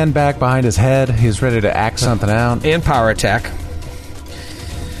hand back behind his head. He was ready to act something out. And Power Attack.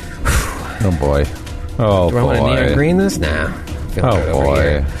 Oh, boy. Oh, Do I want to neon green this? Nah. Feeling good over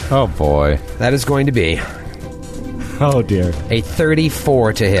here. Oh, boy. That is going to be Oh, dear. a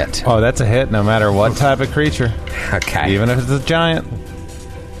 34 to hit. Oh, that's a hit no matter what type of creature. Okay. Even if it's a giant.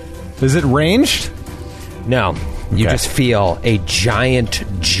 Is it ranged? No. You Okay. just feel a giant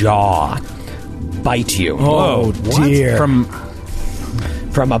jaw bite you. Oh, dear. From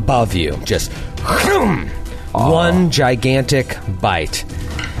above you. Just one gigantic bite.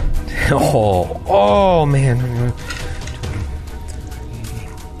 Oh, man.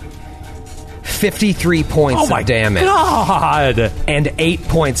 53 points of damage. God! And 8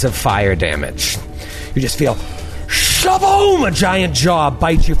 points of fire damage. You just feel, shaboom! A giant jaw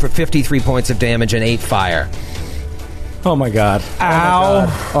bites you for 53 points of damage and 8 fire. Oh, my God.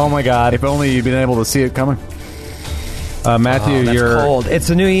 Ow. Oh, my God. If only you'd been able to see it coming. Matthew, That's cold.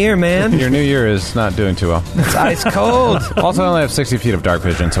 It's a new year, man. your new year is not doing too well. It's ice cold. Also, I only have 60 feet of dark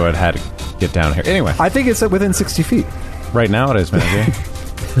vision, so it had to get down here. Anyway, I think it's within 60 feet. right now it is, Matthew.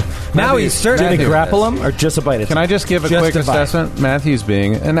 Now he's certain. Did they grapple him or just a bite? Can I just give a Just quick a bite. assessment? Matthew's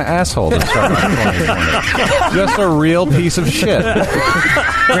being an asshole to start off 2020. Just a real piece of shit.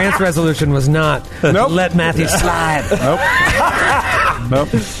 Grant's resolution was not let Matthew slide. Nope.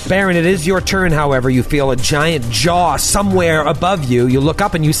 Baron, it is your turn, however. You feel a giant jaw somewhere above you. You look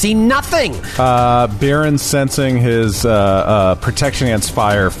up and you see nothing. Baron, sensing his protection against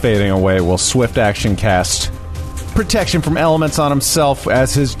fire fading away, will swift action cast protection from elements on himself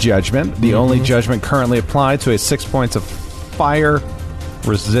as his judgment. The only judgment currently applied to his 6 points of fire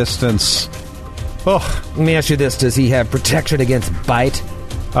resistance. Oh. Let me ask you this. Does he have protection against bite?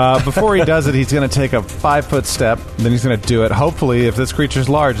 Before he does it, he's going to take a 5-foot step. Then he's going to do it. Hopefully, if this creature's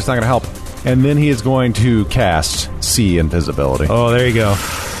large, it's not going to help. And then he is going to cast See Invisibility. Oh, there you go.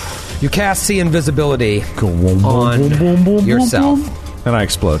 You cast See Invisibility on yourself. And I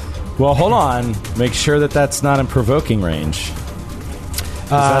explode. Well, hold on. Make sure that that's not in provoking range. 'Cause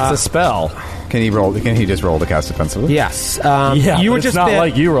that's a spell. Can he just roll to cast defensively? Yes. Yeah, you but were it's just not bit.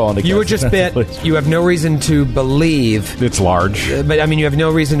 like you rolling to You were cast just bit. defensively. You have no reason to believe. It's large. But I mean, you have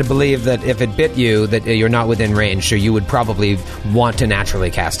no reason to believe that if it bit you, that you're not within range. So you would probably want to naturally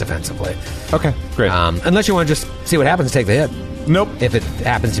cast defensively, Okay, great. unless you want to just see what happens, take the hit. Nope. If it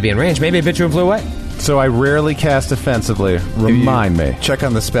happens to be in range, maybe it bit you and flew away. So I rarely cast defensively. Remind me. Check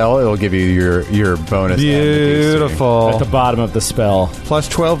on the spell. It'll give you your bonus. and the DC. Beautiful. At the bottom of the spell. Plus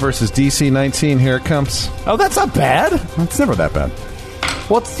 12 versus DC 19. Here it comes. Oh, that's not bad. It's never that bad.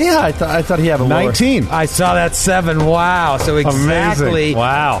 Well, yeah, I thought he had a lower. 19. I saw that 7. Wow. So exactly.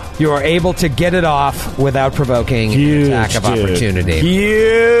 Wow. You are able to get it off without provoking Huge, an attack of dude. opportunity.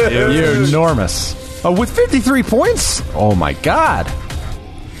 Huge. Enormous. Oh, with 53 points? Oh, my God.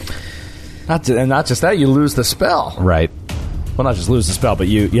 And not just that, you lose the spell. Right. Well, not just lose the spell, but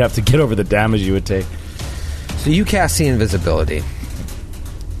you have to get over the damage you would take. So you cast the invisibility,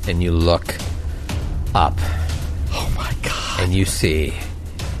 and you look up. Oh, my God. And you see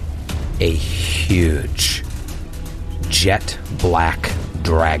a huge jet black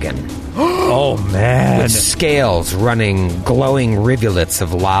dragon. Oh, man. With scales running glowing rivulets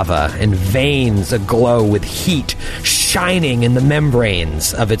of lava and veins aglow with heat shining in the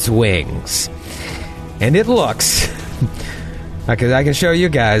membranes of its wings. And it looks... I can show you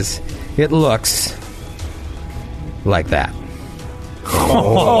guys. It looks like that.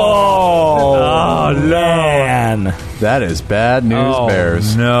 Oh, man. That is bad news,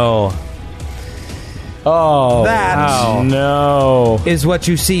 Bears. No. Oh, That no. is what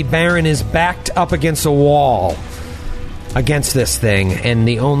you see. Baron is backed up against a wall against this thing, and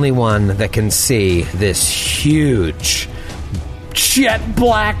the only one that can see this huge jet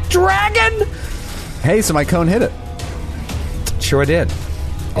black dragon. Hey, so my cone hit it. Sure did.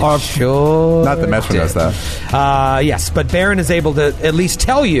 Sure. Not that Meshman does that. Yes, but Baron is able to at least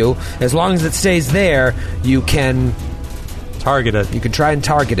tell you, as long as it stays there, you can Target it. you can try and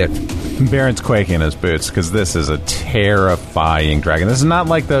target it. Baron's quaking in his boots because this is a terrifying dragon. This is not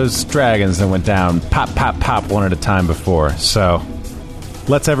like those dragons that went down pop, pop, pop one at a time before. So,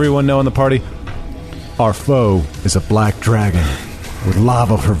 lets everyone know in the party, our foe is a black dragon with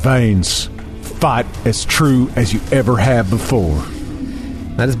lava for veins. Fight as true as you ever have before.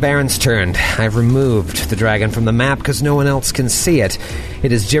 That is Baron's turn. I've removed the dragon from the map because no one else can see it.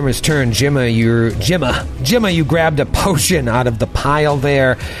 It is Jimmer's turn. Jimmer, you grabbed a potion out of the pile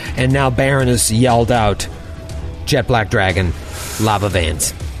there, and now Baron has yelled out, jet black dragon, lava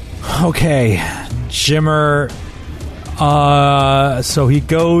veins. Okay, Jimmer. So he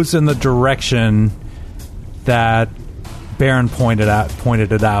goes in the direction that Baron pointed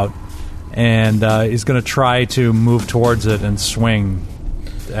it out, and he's going to try to move towards it and swing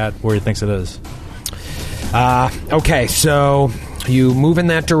at where he thinks it is. Okay, so you move in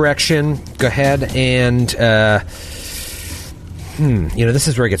that direction. Go ahead and... this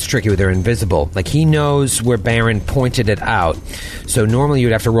is where it gets tricky with they're invisible. Like, he knows where Baron pointed it out. So normally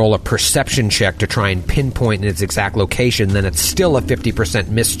you'd have to roll a perception check to try and pinpoint its exact location. Then it's still a 50%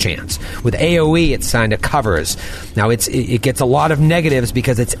 miss chance. With AoE, it's kind of covers. Now, it gets a lot of negatives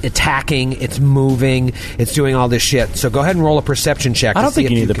because it's attacking, it's moving, it's doing all this shit. So go ahead and roll a perception check. I don't think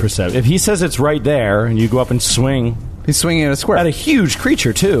you need the perception. If he says it's right there and you go up and swing... He's swinging at a square. At a huge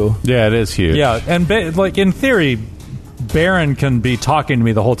creature, too. Yeah, it is huge. Yeah, and in theory, Baron can be talking to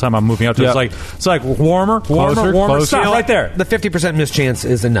me the whole time I'm moving up to. Yep. It's like warmer. Closer. Stop right there. The 50% miss chance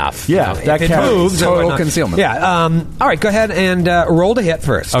is enough. Yeah, If that it counts. moves, Total or not- concealment. Yeah. All right, go ahead and roll to hit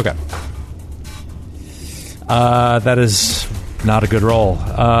first. Okay. That is not a good roll.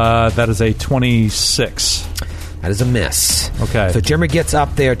 That is a 26. That is a miss. Okay. So Jimmer gets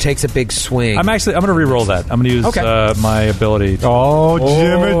up there, takes a big swing. I'm going to re-roll that. I'm going to use Okay. my ability. Oh,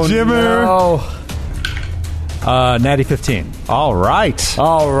 Jimmer. No. Natty 15. All right.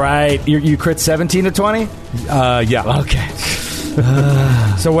 All right. You crit 17 to 20? Yeah. Okay.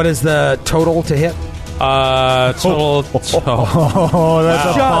 So what is the total to hit? Total. Oh, that's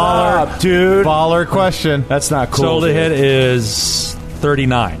a baller, dude. Baller question. That's not cool. Total to hit is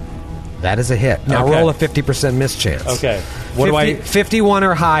 39. That is a hit. Now Okay. roll a 50% miss chance. Okay. What do I? 51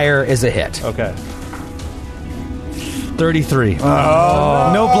 or higher is a hit. Okay. 33.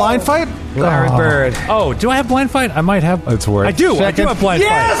 No blind fight. Larry Bird. Oh, do I have blind fight? I might have. It's worth I do. I do checking. have blind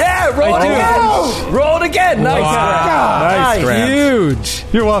Yes! fight. Yeah, roll it again. Roll it again. Nice. Nice, Grant. Huge.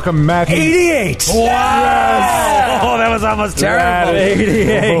 You're welcome, Matthew. 88. Oh, that was almost terrible.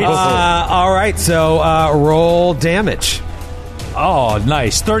 88. All right, so roll damage. Oh,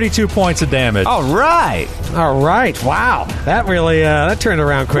 nice. 32 points of damage. All right. All right. Wow. That really that turned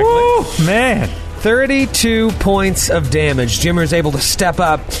around quickly. Woo, man. 32 points of damage. Jimmer's able to step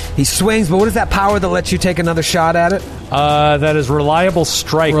up. He swings, but what is that power that lets you take another shot at it? That is reliable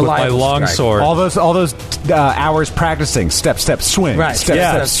strike Reliable with my longsword. All those hours practicing. Step, swing. Right.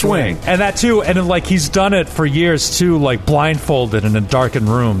 Step, swing. And that too, and like he's done it for years too, like blindfolded and in darkened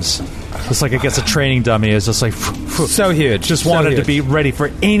rooms. Just like I guess a training dummy is just like So huge. just So wanted to huge. be ready for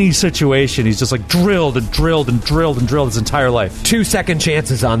any situation. He's just like drilled and drilled and drilled and drilled his entire life. 2 second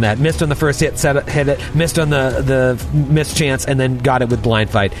chances on that. Missed on the first hit, hit it. Missed on the missed chance, and then got it with blind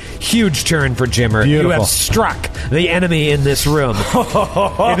fight. Huge turn for Jimmer. You Beautiful. have struck the enemy in this room.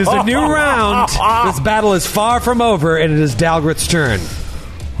 It is a new round. This battle is far from over, and it is Dalgrith's turn.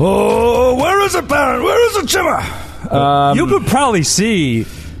 Oh, where is it, Baron? Where is it, Jimmer? You could probably see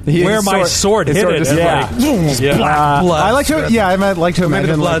where my sword hit it. just and, yeah. like, yeah. Black blood. I like to, I might like to Maybe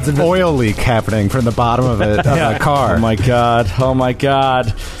the imagine blood's like in the- oil leak happening from the bottom of it of a car. Oh my god! Oh my god!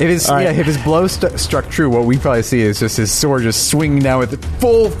 If his All right. if his blow struck true, what we probably see is just his sword just swinging down with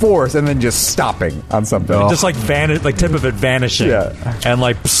full force and then just stopping on something. Just like like tip of it vanishing, Yeah. and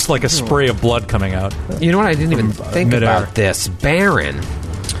like psst, like a spray of blood coming out. You know what? I didn't even think midair. about this. Baron,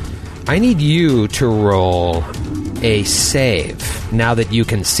 I need you to roll a save now that you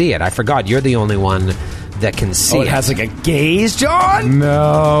can see it. I forgot. You're the only one that can see Oh, it has like a gaze, John.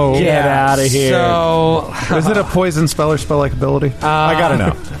 No. Get out of here! So Is it a poison spell or spell-like ability? I gotta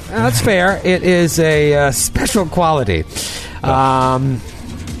know. that's fair. It is a special quality.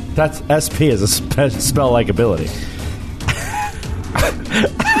 That's SP is a spell-like ability.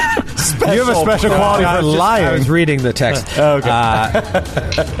 You have a special quality for I lying. was reading the text.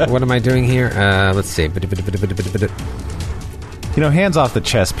 Okay. What am I doing here? Let's see. Hands off the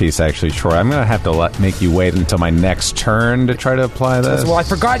chess piece, actually, Troy. I'm going to have to make you wait until my next turn to try to apply this. Well, I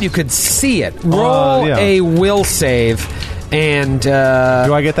forgot you could see it. Roll yeah. a will save, and Do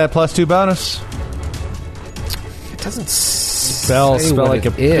I get that +2 bonus? it doesn't Spell say what like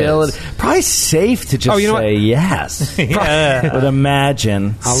it ability. is. Probably safe to just Oh, you know say yes. Yeah. Would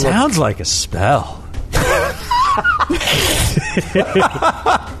imagine. Sounds like a spell.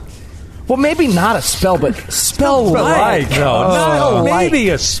 Well, maybe not a spell, but spell-like. No, Spell-like. maybe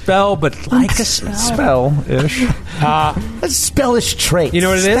a spell, but like a spell. Spell-ish. A spellish trait. You know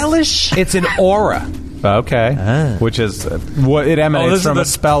what it is? Spellish? It's an aura. Okay. Which is what it emanates this is from the- a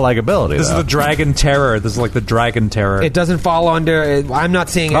spell-like ability. This is though. the dragon terror. This is like the dragon terror. It doesn't fall under. I'm not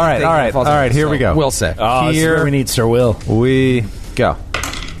seeing. All right, anything all right, that falls all under right, here we spell. go. Will save. Oh, this is Here where we need Sir Will. we go.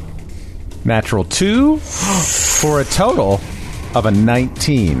 Natural 2 for a total of a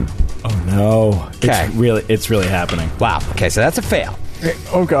 19. Oh no! Okay. It's really happening. Wow. Okay, so that's a fail.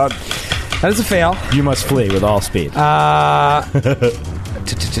 Oh God! That is a fail. You must flee with all speed. Oh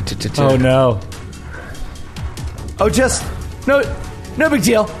Oh no! Oh, just no big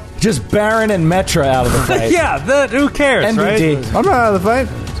deal. Just Baron and Metra out of the fight. yeah, who cares, NBD. right? I'm not out of the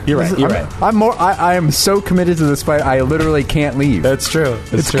fight. You're right. You're right. I'm more. I am so committed to this fight. I literally can't leave. That's true.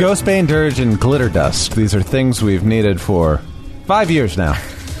 It's Ghostbane Dirge and Glitter Dust. These are things we've needed for 5 years now.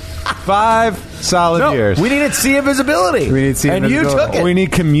 5 solid years. We needed sea invisibility. We need sea and invisibility. you took it. We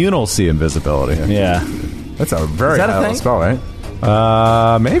need communal sea invisibility. Yeah. That's a very Is that a high level thing? spell,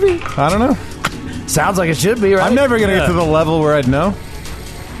 right? Maybe. I don't know. Sounds like it should be, right? I'm never going to get to the level where I'd know.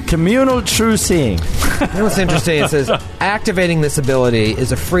 Communal true seeing. You know what's interesting? It says activating this ability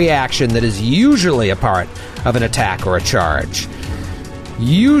is a free action that is usually a part of an attack or a charge.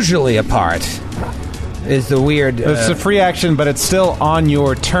 Usually a part is the weird. It's a free action, but it's still on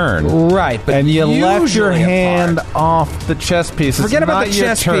your turn. Right, but And you left your usually a hand part. off the chess piece. It's Forget about not the your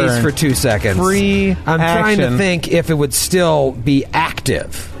chess turn. piece for 2 seconds. Free I'm trying to action. think if it would still be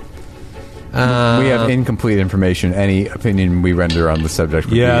active. We have incomplete information. Any opinion we render on the subject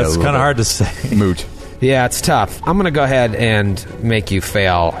would Yeah, be it's kind of hard to say. moot. Yeah, it's tough. I'm going to go ahead and make you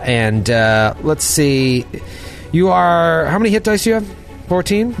fail. And let's see. You are. How many hit dice do you have?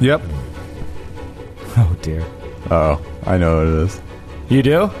 14? Yep. Oh dear. Oh, I know what it is. You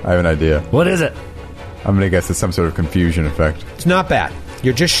do? I have an idea. What is it? I'm going to guess it's some sort of confusion effect. It's not bad.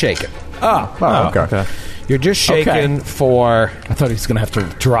 You're just shaken. Oh, okay. You're just shaken for... I thought he was going to have to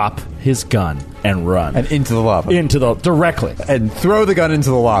drop his gun and run. And into the lava. Directly. And throw the gun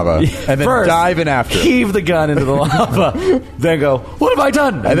into the lava. And then First, dive in after. Heave the gun into the lava. Then go, what have I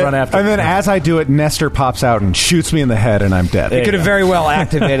done? And run after. And then as I do it, Nestor pops out and shoots me in the head, and I'm dead. You could have very well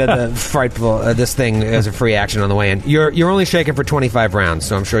activated the frightful this thing as a free action on the way in. You're only shaken for 25 rounds,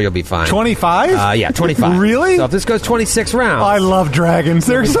 so I'm sure you'll be fine. 25? Yeah, 25. Really? So if this goes 26 rounds... I love dragons.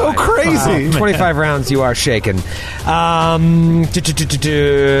 They're so crazy. 25 rounds, you are shaken.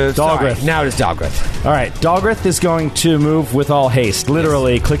 Dalgrith. Now it is Dalgrith. All right, Dalgrith is going to move with all haste,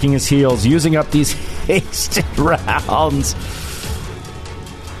 literally clicking his heels, using up these hasted rounds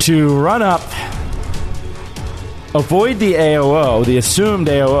to run up, avoid the AOO, the assumed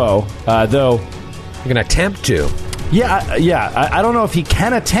AOO, though... You're going to attempt to. I don't know if he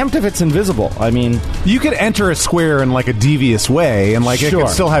can attempt if it's invisible. I mean... You could enter a square in like a devious way, and like it could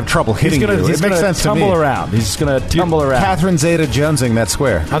still have trouble hitting you. He's It makes sense to me. tumble around. He's just going to tumble around. Catherine Zeta-Jonesing that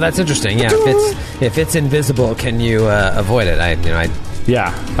square. Oh, that's interesting. Yeah, if it's invisible, can you avoid it?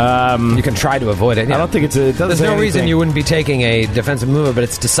 Yeah. You can try to avoid it. Yeah. I don't think it doesn't There's say no reason anything. you wouldn't be taking a defensive move, but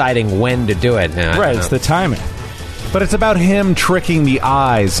it's deciding when to do it. Right, it's the timing. But it's about him tricking the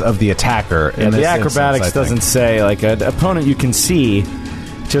eyes of the attacker. Yeah, the acrobatics doesn't say, like, an opponent you can see,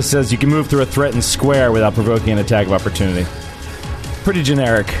 just says you can move through a threatened square without provoking an attack of opportunity. Pretty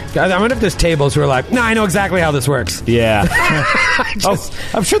generic. I wonder if there's tables who are like, no, I know exactly how this works. Yeah.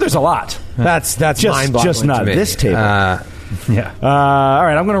 I'm sure there's a lot. That's mind-boggling just not to me. this table. Yeah. All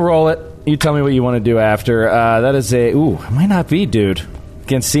right, I'm going to roll it. You tell me what you want to do after. That is a... Ooh, it might not be, dude.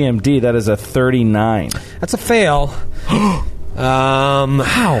 Against CMD, that is a 39. That's a fail. How?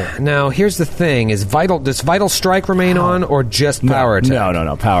 Now, here's the thing: does Vital Strike remain on, or just Power Attack?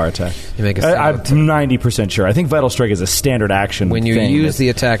 No, Power Attack. You make a I'm 90% sure. I think Vital Strike is a standard action. When you thing use the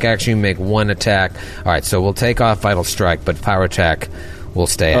attack action, you make one attack. All right, so we'll take off Vital Strike, but Power Attack will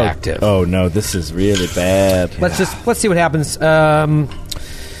stay active. Oh no, this is really bad. Let's see what happens. That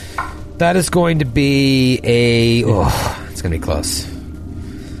is going to be it's going to be close.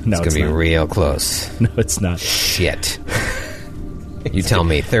 No, it's going to be real close. No, it's not. Shit. You tell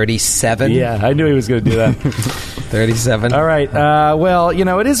me. 37? Yeah, I knew he was going to do that. 37? All right. Well,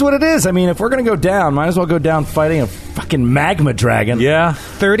 it is what it is. I mean, if we're going to go down, might as well go down fighting a fucking magma dragon. Yeah.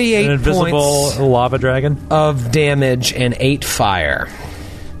 38 An invisible points lava dragon of damage and 8 fire.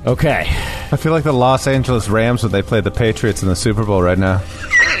 Okay. I feel like the Los Angeles Rams when they play the Patriots in the Super Bowl right now.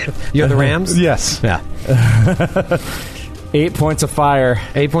 You're the Rams? Yes. Yeah. 8 points of fire.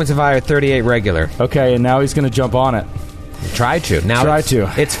 8 points of fire, 38 regular. Okay, and now he's going to jump on it. Try to. Now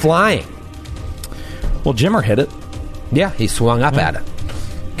it's flying. Well, Jimmer hit it. Yeah, he swung up at it.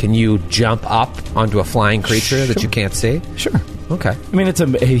 Can you jump up onto a flying creature that you can't see? Sure. Okay. I mean,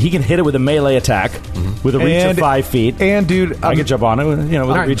 he can hit it with a melee attack with a reach of 5 feet. And, dude, I could jump on it with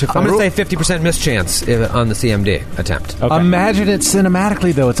a reach of 5 feet. I'm going to say 50% miss chance on the CMD attempt. Okay. Imagine it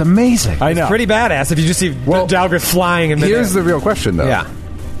cinematically, though. It's amazing. I know. It's pretty badass if you just see Dalgrith flying. Here's the real question, though. Yeah.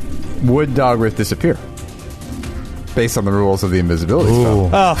 Would Dalgrith disappear? Based on the rules of the invisibility spell.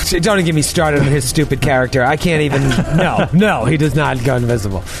 Oh, don't even get me started on his stupid character. I can't even... No, he does not go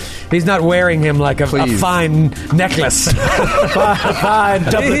invisible. He's not wearing him like a fine necklace. Fine.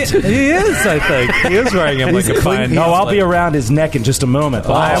 He is, I think. He is wearing him like a fine... I'll be around his neck in just a moment.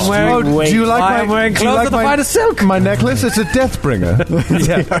 I'm wearing clothes of the finest silk. My necklace? It's a Deathbringer.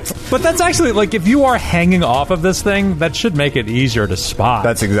 Yeah. But that's actually, like, if you are hanging off of this thing, that should make it easier to spot.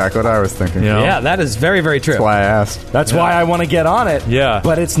 That's exactly what I was thinking. You know? Yeah, that is very, very true. That's why I asked. That's why I want to get on it. Yeah.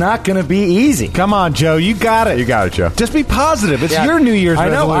 But it's not going to be easy. Come on, Joe. You got it. You got it, Joe. Just be positive. It's Yeah. your New Year's I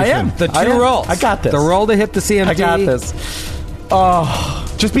know, resolution. I am. The I two am. rolls. I got this. The roll to hit the CMD. I got this.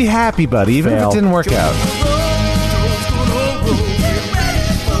 Oh. Just be happy, buddy, even Fail. if it didn't work out.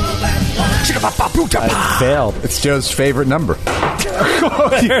 I failed. It's Joe's favorite number.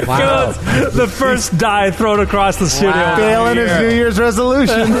 There it goes. The first die thrown across the studio. Failing his New Year's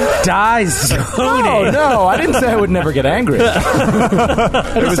resolution. Dies. No, I didn't say I would never get angry.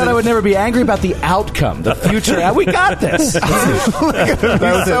 I just said I would never be angry about the outcome, the future. We got this. That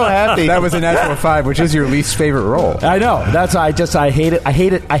was so happy. That was a natural 5, which is your least favorite roll. I know. That's why I hate it. I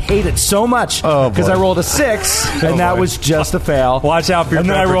hate it so much because I rolled a 6, and that was just a fail. Watch out for your And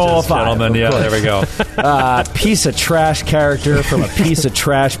then I roll a beverages, 5. gentlemen. Yeah, there we go. Piece of trash character from a piece of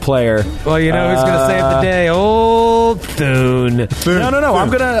trash player. Well, you know who's going to save the day? Old Thune. No. I'm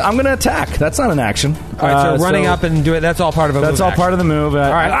gonna attack. That's not an action. All right, so running up and do it. That's all part of a move. That's all action. part of the move. All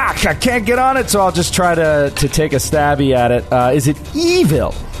right. I can't get on it, so I'll just try to take a stabby at it. Is it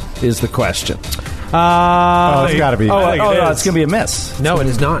evil? Is the question. Oh, it's got to be. No, it's going to be a miss. No, it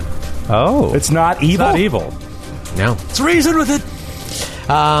is not. Oh. It's not evil? It's not evil. No. Let's reason with it.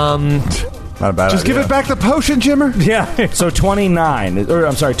 Not a bad Just idea. give it back the potion, Jimmer. Yeah. So 29, or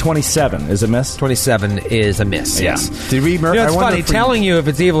I'm sorry, 27 is a miss? 27 is a miss, yes. Did we... You know, it's funny, telling you if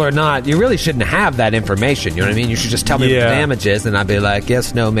it's evil or not, you really shouldn't have that information. You know what I mean? You should just tell me what the damage is, and I'd be like,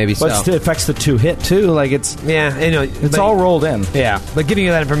 yes, no, maybe so. But it affects the 2-hit, too. Like, it's... Yeah, you know... It's all rolled in. Yeah, but giving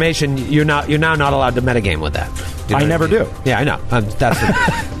you that information, you're now not allowed to metagame with that. You know I never do. Yeah, I know.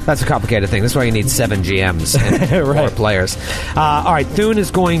 That's a complicated thing. That's why you need 7 GMs and 4 players. All right, Thune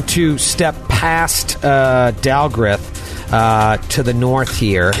is going to step past Dalgrith to the north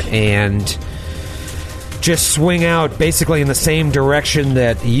here and just swing out basically in the same direction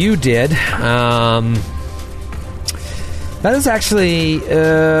that you did. That is actually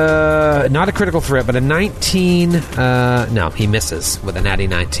not a critical threat, but a 19. No, he misses with a natty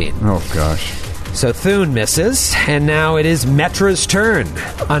 19. Oh, gosh. So Thune misses, and now it is Metra's turn.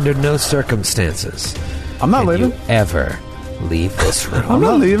 Under no circumstances I'm not leaving. you ever leave this room. I'm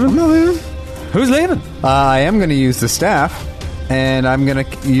not leaving. Who's leaving? I am going to use the staff, and I'm going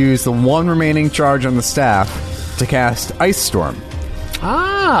to use the one remaining charge on the staff to cast Ice Storm.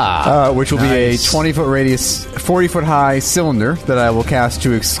 Which will be a 20-foot radius, 40-foot high cylinder that I will cast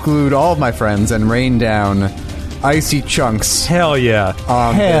to exclude all of my friends and rain down icy chunks Hell yeah.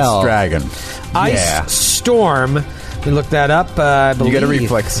 on this dragon. Ice Storm. Let me look that up. I believe. You get a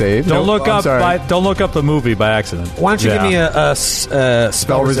reflex save. Don't Nope, look I'm up. sorry. Don't look up the movie by accident. Why don't you give me a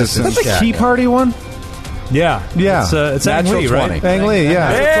spell resistance? That's a check? key party one? Yeah. Yeah. It's Ang Natural Lee, 20. right? Ang Lee,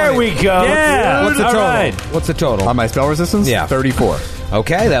 yeah. There we go. Yeah. What's the All total? right. What's the total? On my spell resistance? Yeah. 34.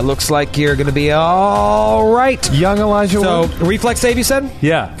 Okay, that looks like you're going to be all right. Young Elijah So, Wood? reflex save, you said?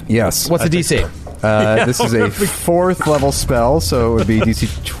 Yeah. Yes. What's the DC? This is a 4th level spell, so it would be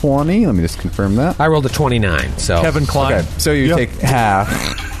DC 20. Let me just confirm that. I rolled a 29, so... Kevin Kline. Okay, so you take half.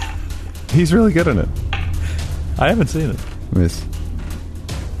 He's really good in it. I haven't seen it.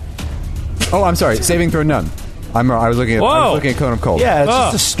 Oh, I'm sorry. Saving throw none. I was looking at Cone of Cold. Yeah, it's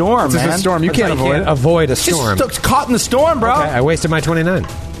just a storm, It's man. just a storm. You can't avoid it. Avoid a Just storm. caught in the storm, bro. Okay, I wasted my 29.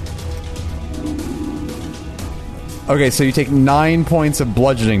 Okay, so you take 9 points of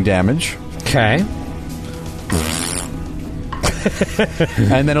bludgeoning damage, Okay.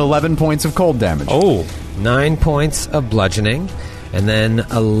 and then 11 points of cold damage. Oh. 9 points of bludgeoning, and then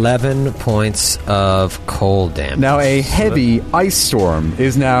 11 points of cold damage. Now, a heavy ice storm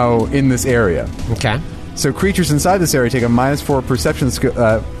is now in this area. Okay. So creatures inside this area take a -4 perception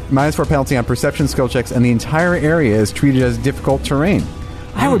 -4 penalty on perception skill checks, and the entire area is treated as difficult terrain.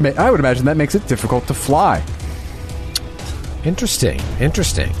 I would imagine that makes it difficult to fly. Interesting.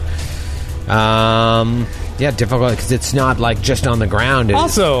 Yeah, difficult because it's not like just on the ground.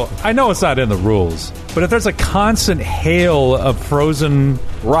 Also, I know it's not in the rules, but if there's a constant hail of frozen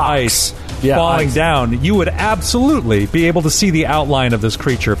ice falling down, you would absolutely be able to see the outline of this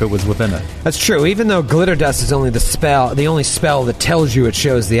creature if it was within it. That's true. Even though glitter dust is only the only spell that tells you it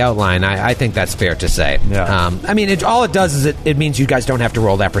shows the outline, I think that's fair to say. Yeah. I mean, all it does is it means you guys don't have to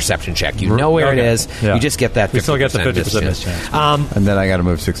roll that perception check. You know where it is. Yeah. You just get that. 50% We still get the 50% miss chance. And then I got to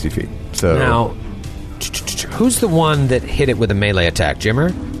move 60 feet. So Now, who's the one that hit it with a melee attack?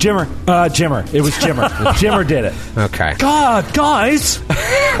 Jimmer? Jimmer. It was Jimmer. Jimmer did it. Okay. God, guys!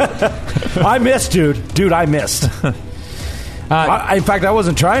 I missed, dude. I missed. In fact, I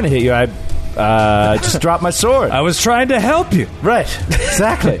wasn't trying to hit you. I just dropped my sword. I was trying to help you. Right.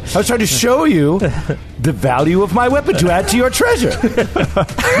 Exactly. I was trying to show you the value of my weapon to add to your treasure.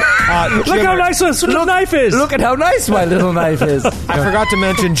 Look how nice this little knife is. Look at how nice my little knife is. I forgot to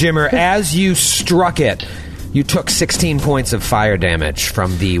mention, Jimmer, as you struck it, you took 16 points of fire damage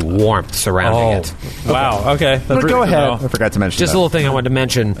from the warmth surrounding it. Wow. Okay. But go ahead. I forgot to mention Just that. a little thing I wanted to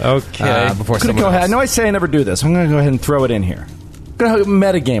mention. Okay. Before I'm gonna someone go ahead. I else. know I say I never do this. I'm going to go ahead and throw it in here. I'm going to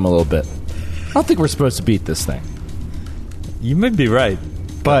metagame a little bit. I don't think we're supposed to beat this thing. You may be right.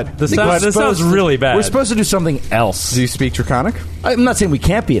 But This sounds really bad. We're supposed to do something else. Do you speak Draconic? I'm not saying we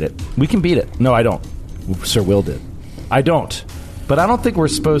can't beat it. We can beat it. No, I don't. Sir Will did. I don't. But I don't think we're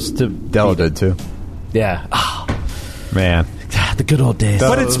supposed to. Della did too. Yeah. Man. The good old days.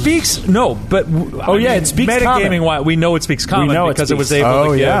 But it speaks it speaks metagaming. Why we know it speaks common We know it because it was speaks-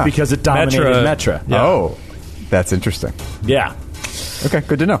 able to give because it dominated Metra. Yeah. Oh, that's interesting. Yeah. Okay,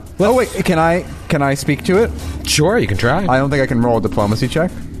 good to know. Oh wait, can I speak to it? Sure, you can try. I don't think I can roll a diplomacy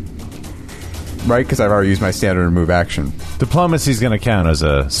check. right? Because I've already used my standard remove action. Diplomacy's going to count as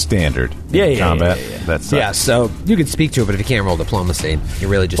a standard Yeah, combat. yeah. That's Yeah, so you can speak to it, but if you can't roll diplomacy, you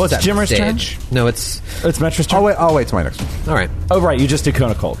really just Well, it's set the Jimmer's turn? stage. No, it's It's Metra's turn. I'll wait till my next one. all right. Oh, right. You just did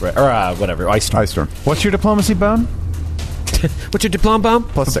Cone of Cold, right? Or whatever. Ice Storm. Ice Storm. What's your diplomacy bone? What's your diplom bomb?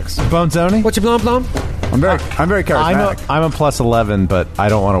 +6. Bone zoning? What's your blom blom? I'm very charismatic. I'm a +11, but I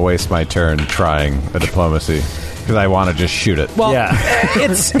don't want to waste my turn trying a diplomacy because I want to just shoot it. Well, Yeah.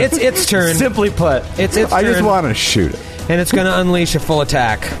 it's turn. Simply put. It's I turn, just want to shoot it. and it's going to unleash a full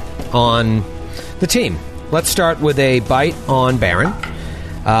attack on the team. Let's start with a bite on Baron.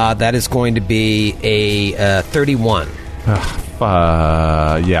 That is going to be a 31.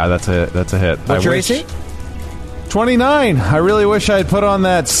 Yeah, that's a hit. What's your AC? 29. I really wish I had put on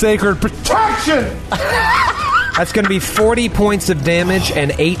that sacred protection. That's going to be 40 points of damage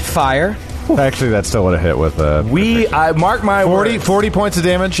and 8 fire. Actually, that still would have hit with Mark my 40 points of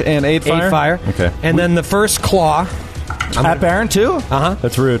damage and 8 fire. 8 fire. Okay. And then the first claw. At Baron, too? Uh-huh.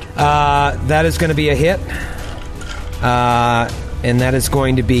 That's rude. That is going to be a hit. And that is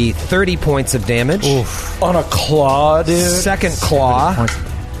going to be 30 points of damage. On a claw, dude. Second claw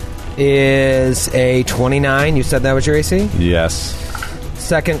is a 29. You said that was your AC? Yes.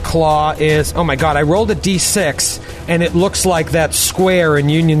 Second claw is... Oh, my God. I rolled a D6, and it looks like that square in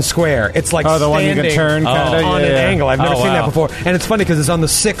Union Square. It's like the one you can turn, kinda? on an angle. I've never Oh, seen that wow. before. And it's funny because it's on the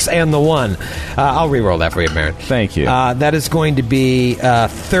 6 and the 1. I'll re-roll that for you, Baron. Thank you. That is going to be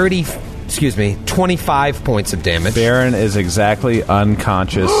 25 points of damage. Baron is exactly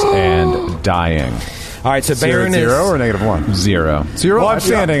unconscious and dying. All right, so Baron is... 0 or -1? 0. 0? Well, I'm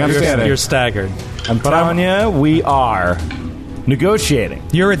standing. I'm standing. You're staggered. I'm telling you, we are negotiating.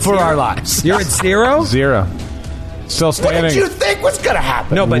 You're at for 0? our lives. You're at 0? 0. Still What standing. did you think was going to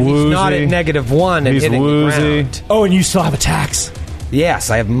happen? No, but he's not Woozy. at -1 and He's hitting woozy. the ground. Oh, and you still have attacks. Yes,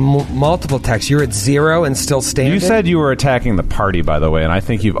 I have multiple attacks. You're at 0 and still standing? You said you were attacking the party, by the way, and I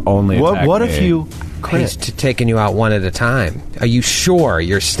think you've only attacked What me. if you He's taking you out one at a time. Are you sure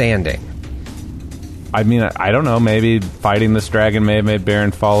you're standing? I mean, I don't know. Maybe fighting this dragon may have made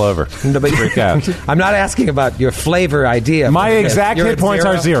Baron fall over. No, but- Freak out. I'm not asking about your flavor idea. My exact You're hit at points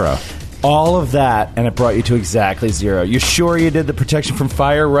are 0. all of that and it brought you to exactly 0? You sure you did the protection from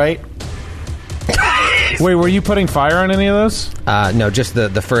fire right? Wait, were you putting fire on any of those? No, just the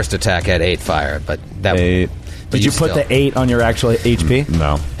first attack had 8 fire, but that 8. but Did you put still- the 8 on your actual HP?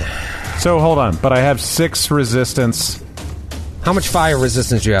 No. So hold on, but I have 6 resistance. How much fire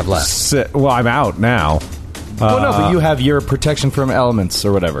resistance do you have left? Well, I'm out now. Well, no, but you have your protection from elements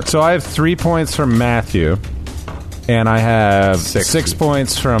or whatever. So I have 3 points from Matthew, and I have 6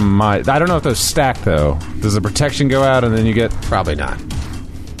 points from my... I don't know if those stack, though. Does the protection go out, and then you get... Probably not.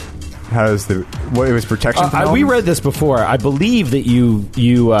 How does the... What, it was protection from we elements? read this before. I believe that you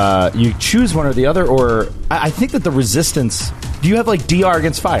choose one or the other, or I think that the resistance... Do you have like DR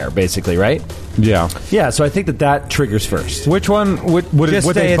against fire, basically, right? Yeah. Yeah, so I think that triggers first. Which one? Would Just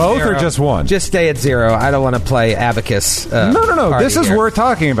they stay at both 0. or just one? Just stay at 0. I don't want to play abacus. no. party This is here. worth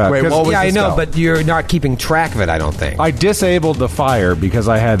talking about. Wait, 'cause what was Yeah, I the know, spell? but you're not keeping track of it, I don't think. I disabled the fire because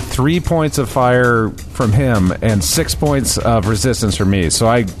I had 3 points of fire from him and 6 points of resistance from me. So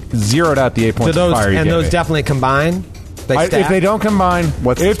I zeroed out the 8 points So those of fire. you and gave those me. definitely combine. They If stack? they don't combine,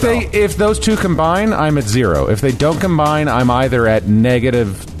 What's the if those two combine, I'm at 0. If they don't combine, I'm either at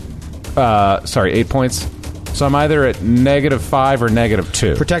negative. 8 points. So I'm either at -5 or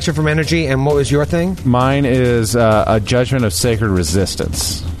 -2. Protection from energy, and what was your thing? Mine is a judgment of sacred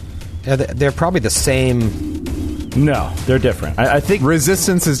resistance. They're probably the same. No, they're different. I think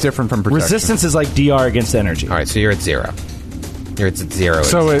Resistance is different from protection. resistance is like DR against energy. All right, so you're at 0. You're at 0.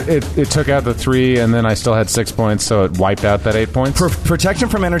 So it took out the 3, and then I still had 6 points, so it wiped out that 8 points. Protection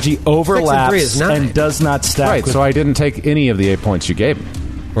from energy 6 and 3 overlaps is 9. and does not stack. Right, with- so I didn't take any of the 8 points you gave me.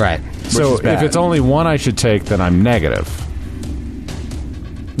 right. So is if bad. it's only one I should take, then I'm negative.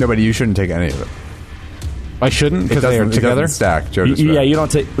 No, but you shouldn't take any of it. I shouldn't It because they are doesn't together. stack. Joe You- just read. yeah, you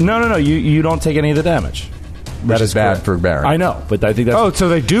don't take. No. You don't take any of the damage. Which is bad correct. for Baron. I know, but I think that's. Oh, so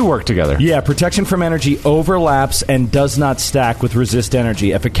they do work together. Yeah, protection from energy overlaps and does not stack with resist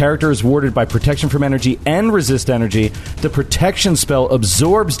energy. If a character is warded by protection from energy and resist energy, the protection spell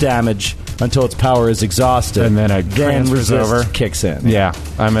absorbs damage until its power is exhausted, And then it transfers resist over. kicks in. Yeah,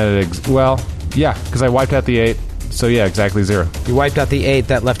 I'm at because I wiped out the 8. So yeah, exactly 0. You wiped out the 8.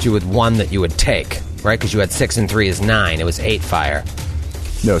 That left you with 1 that you would take, right? Because you had 6 and 3 is 9. It was 8 fire.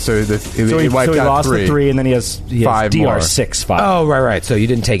 No, so he wiped out lost 3. the 3, and then he has 5 more. DR6 5. Oh, right. So you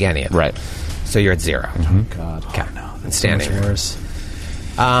didn't take any of it. Right. So you're at 0. God. Okay. Oh, no. And standing Much there. worse.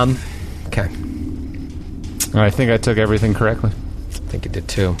 Okay. I think I took everything correctly. I think you did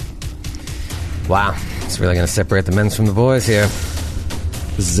too. Wow, it's really going to separate the men's from the boys here.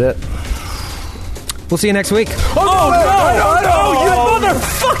 This is it. We'll see you next week. Oh, no, you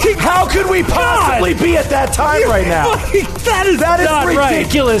motherfucking... How could we possibly be at that time right now? That is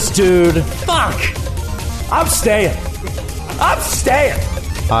ridiculous, dude. Fuck. I'm staying.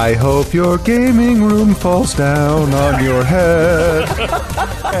 I hope your gaming room falls down on your head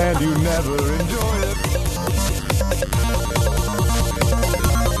and you never enjoy it.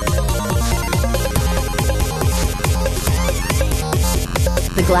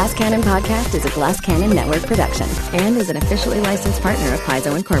 The Glass Cannon Podcast is a Glass Cannon Network production and is an officially licensed partner of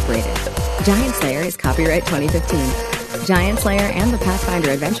Paizo Incorporated. Giantslayer is copyright 2015. Giantslayer and the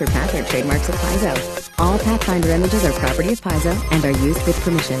Pathfinder Adventure Path are trademarks of Paizo. All Pathfinder images are property of Paizo and are used with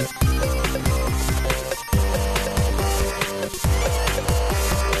permission.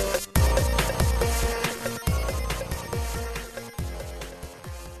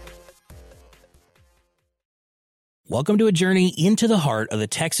 Welcome to a journey into the heart of the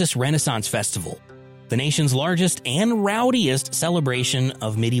Texas Renaissance Festival, the nation's largest and rowdiest celebration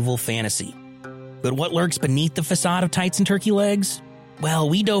of medieval fantasy. But what lurks beneath the facade of tights and turkey legs? Well,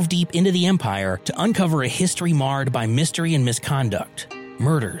 we dove deep into the empire to uncover a history marred by mystery and misconduct,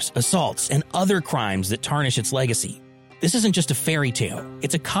 murders, assaults, and other crimes that tarnish its legacy. This isn't just a fairy tale,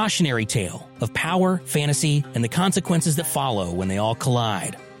 it's a cautionary tale of power, fantasy, and the consequences that follow when they all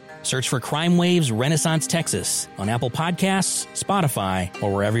collide. Search for Crime Waves Renaissance Texas on Apple Podcasts, Spotify,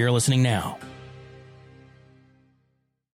 or wherever you're listening now.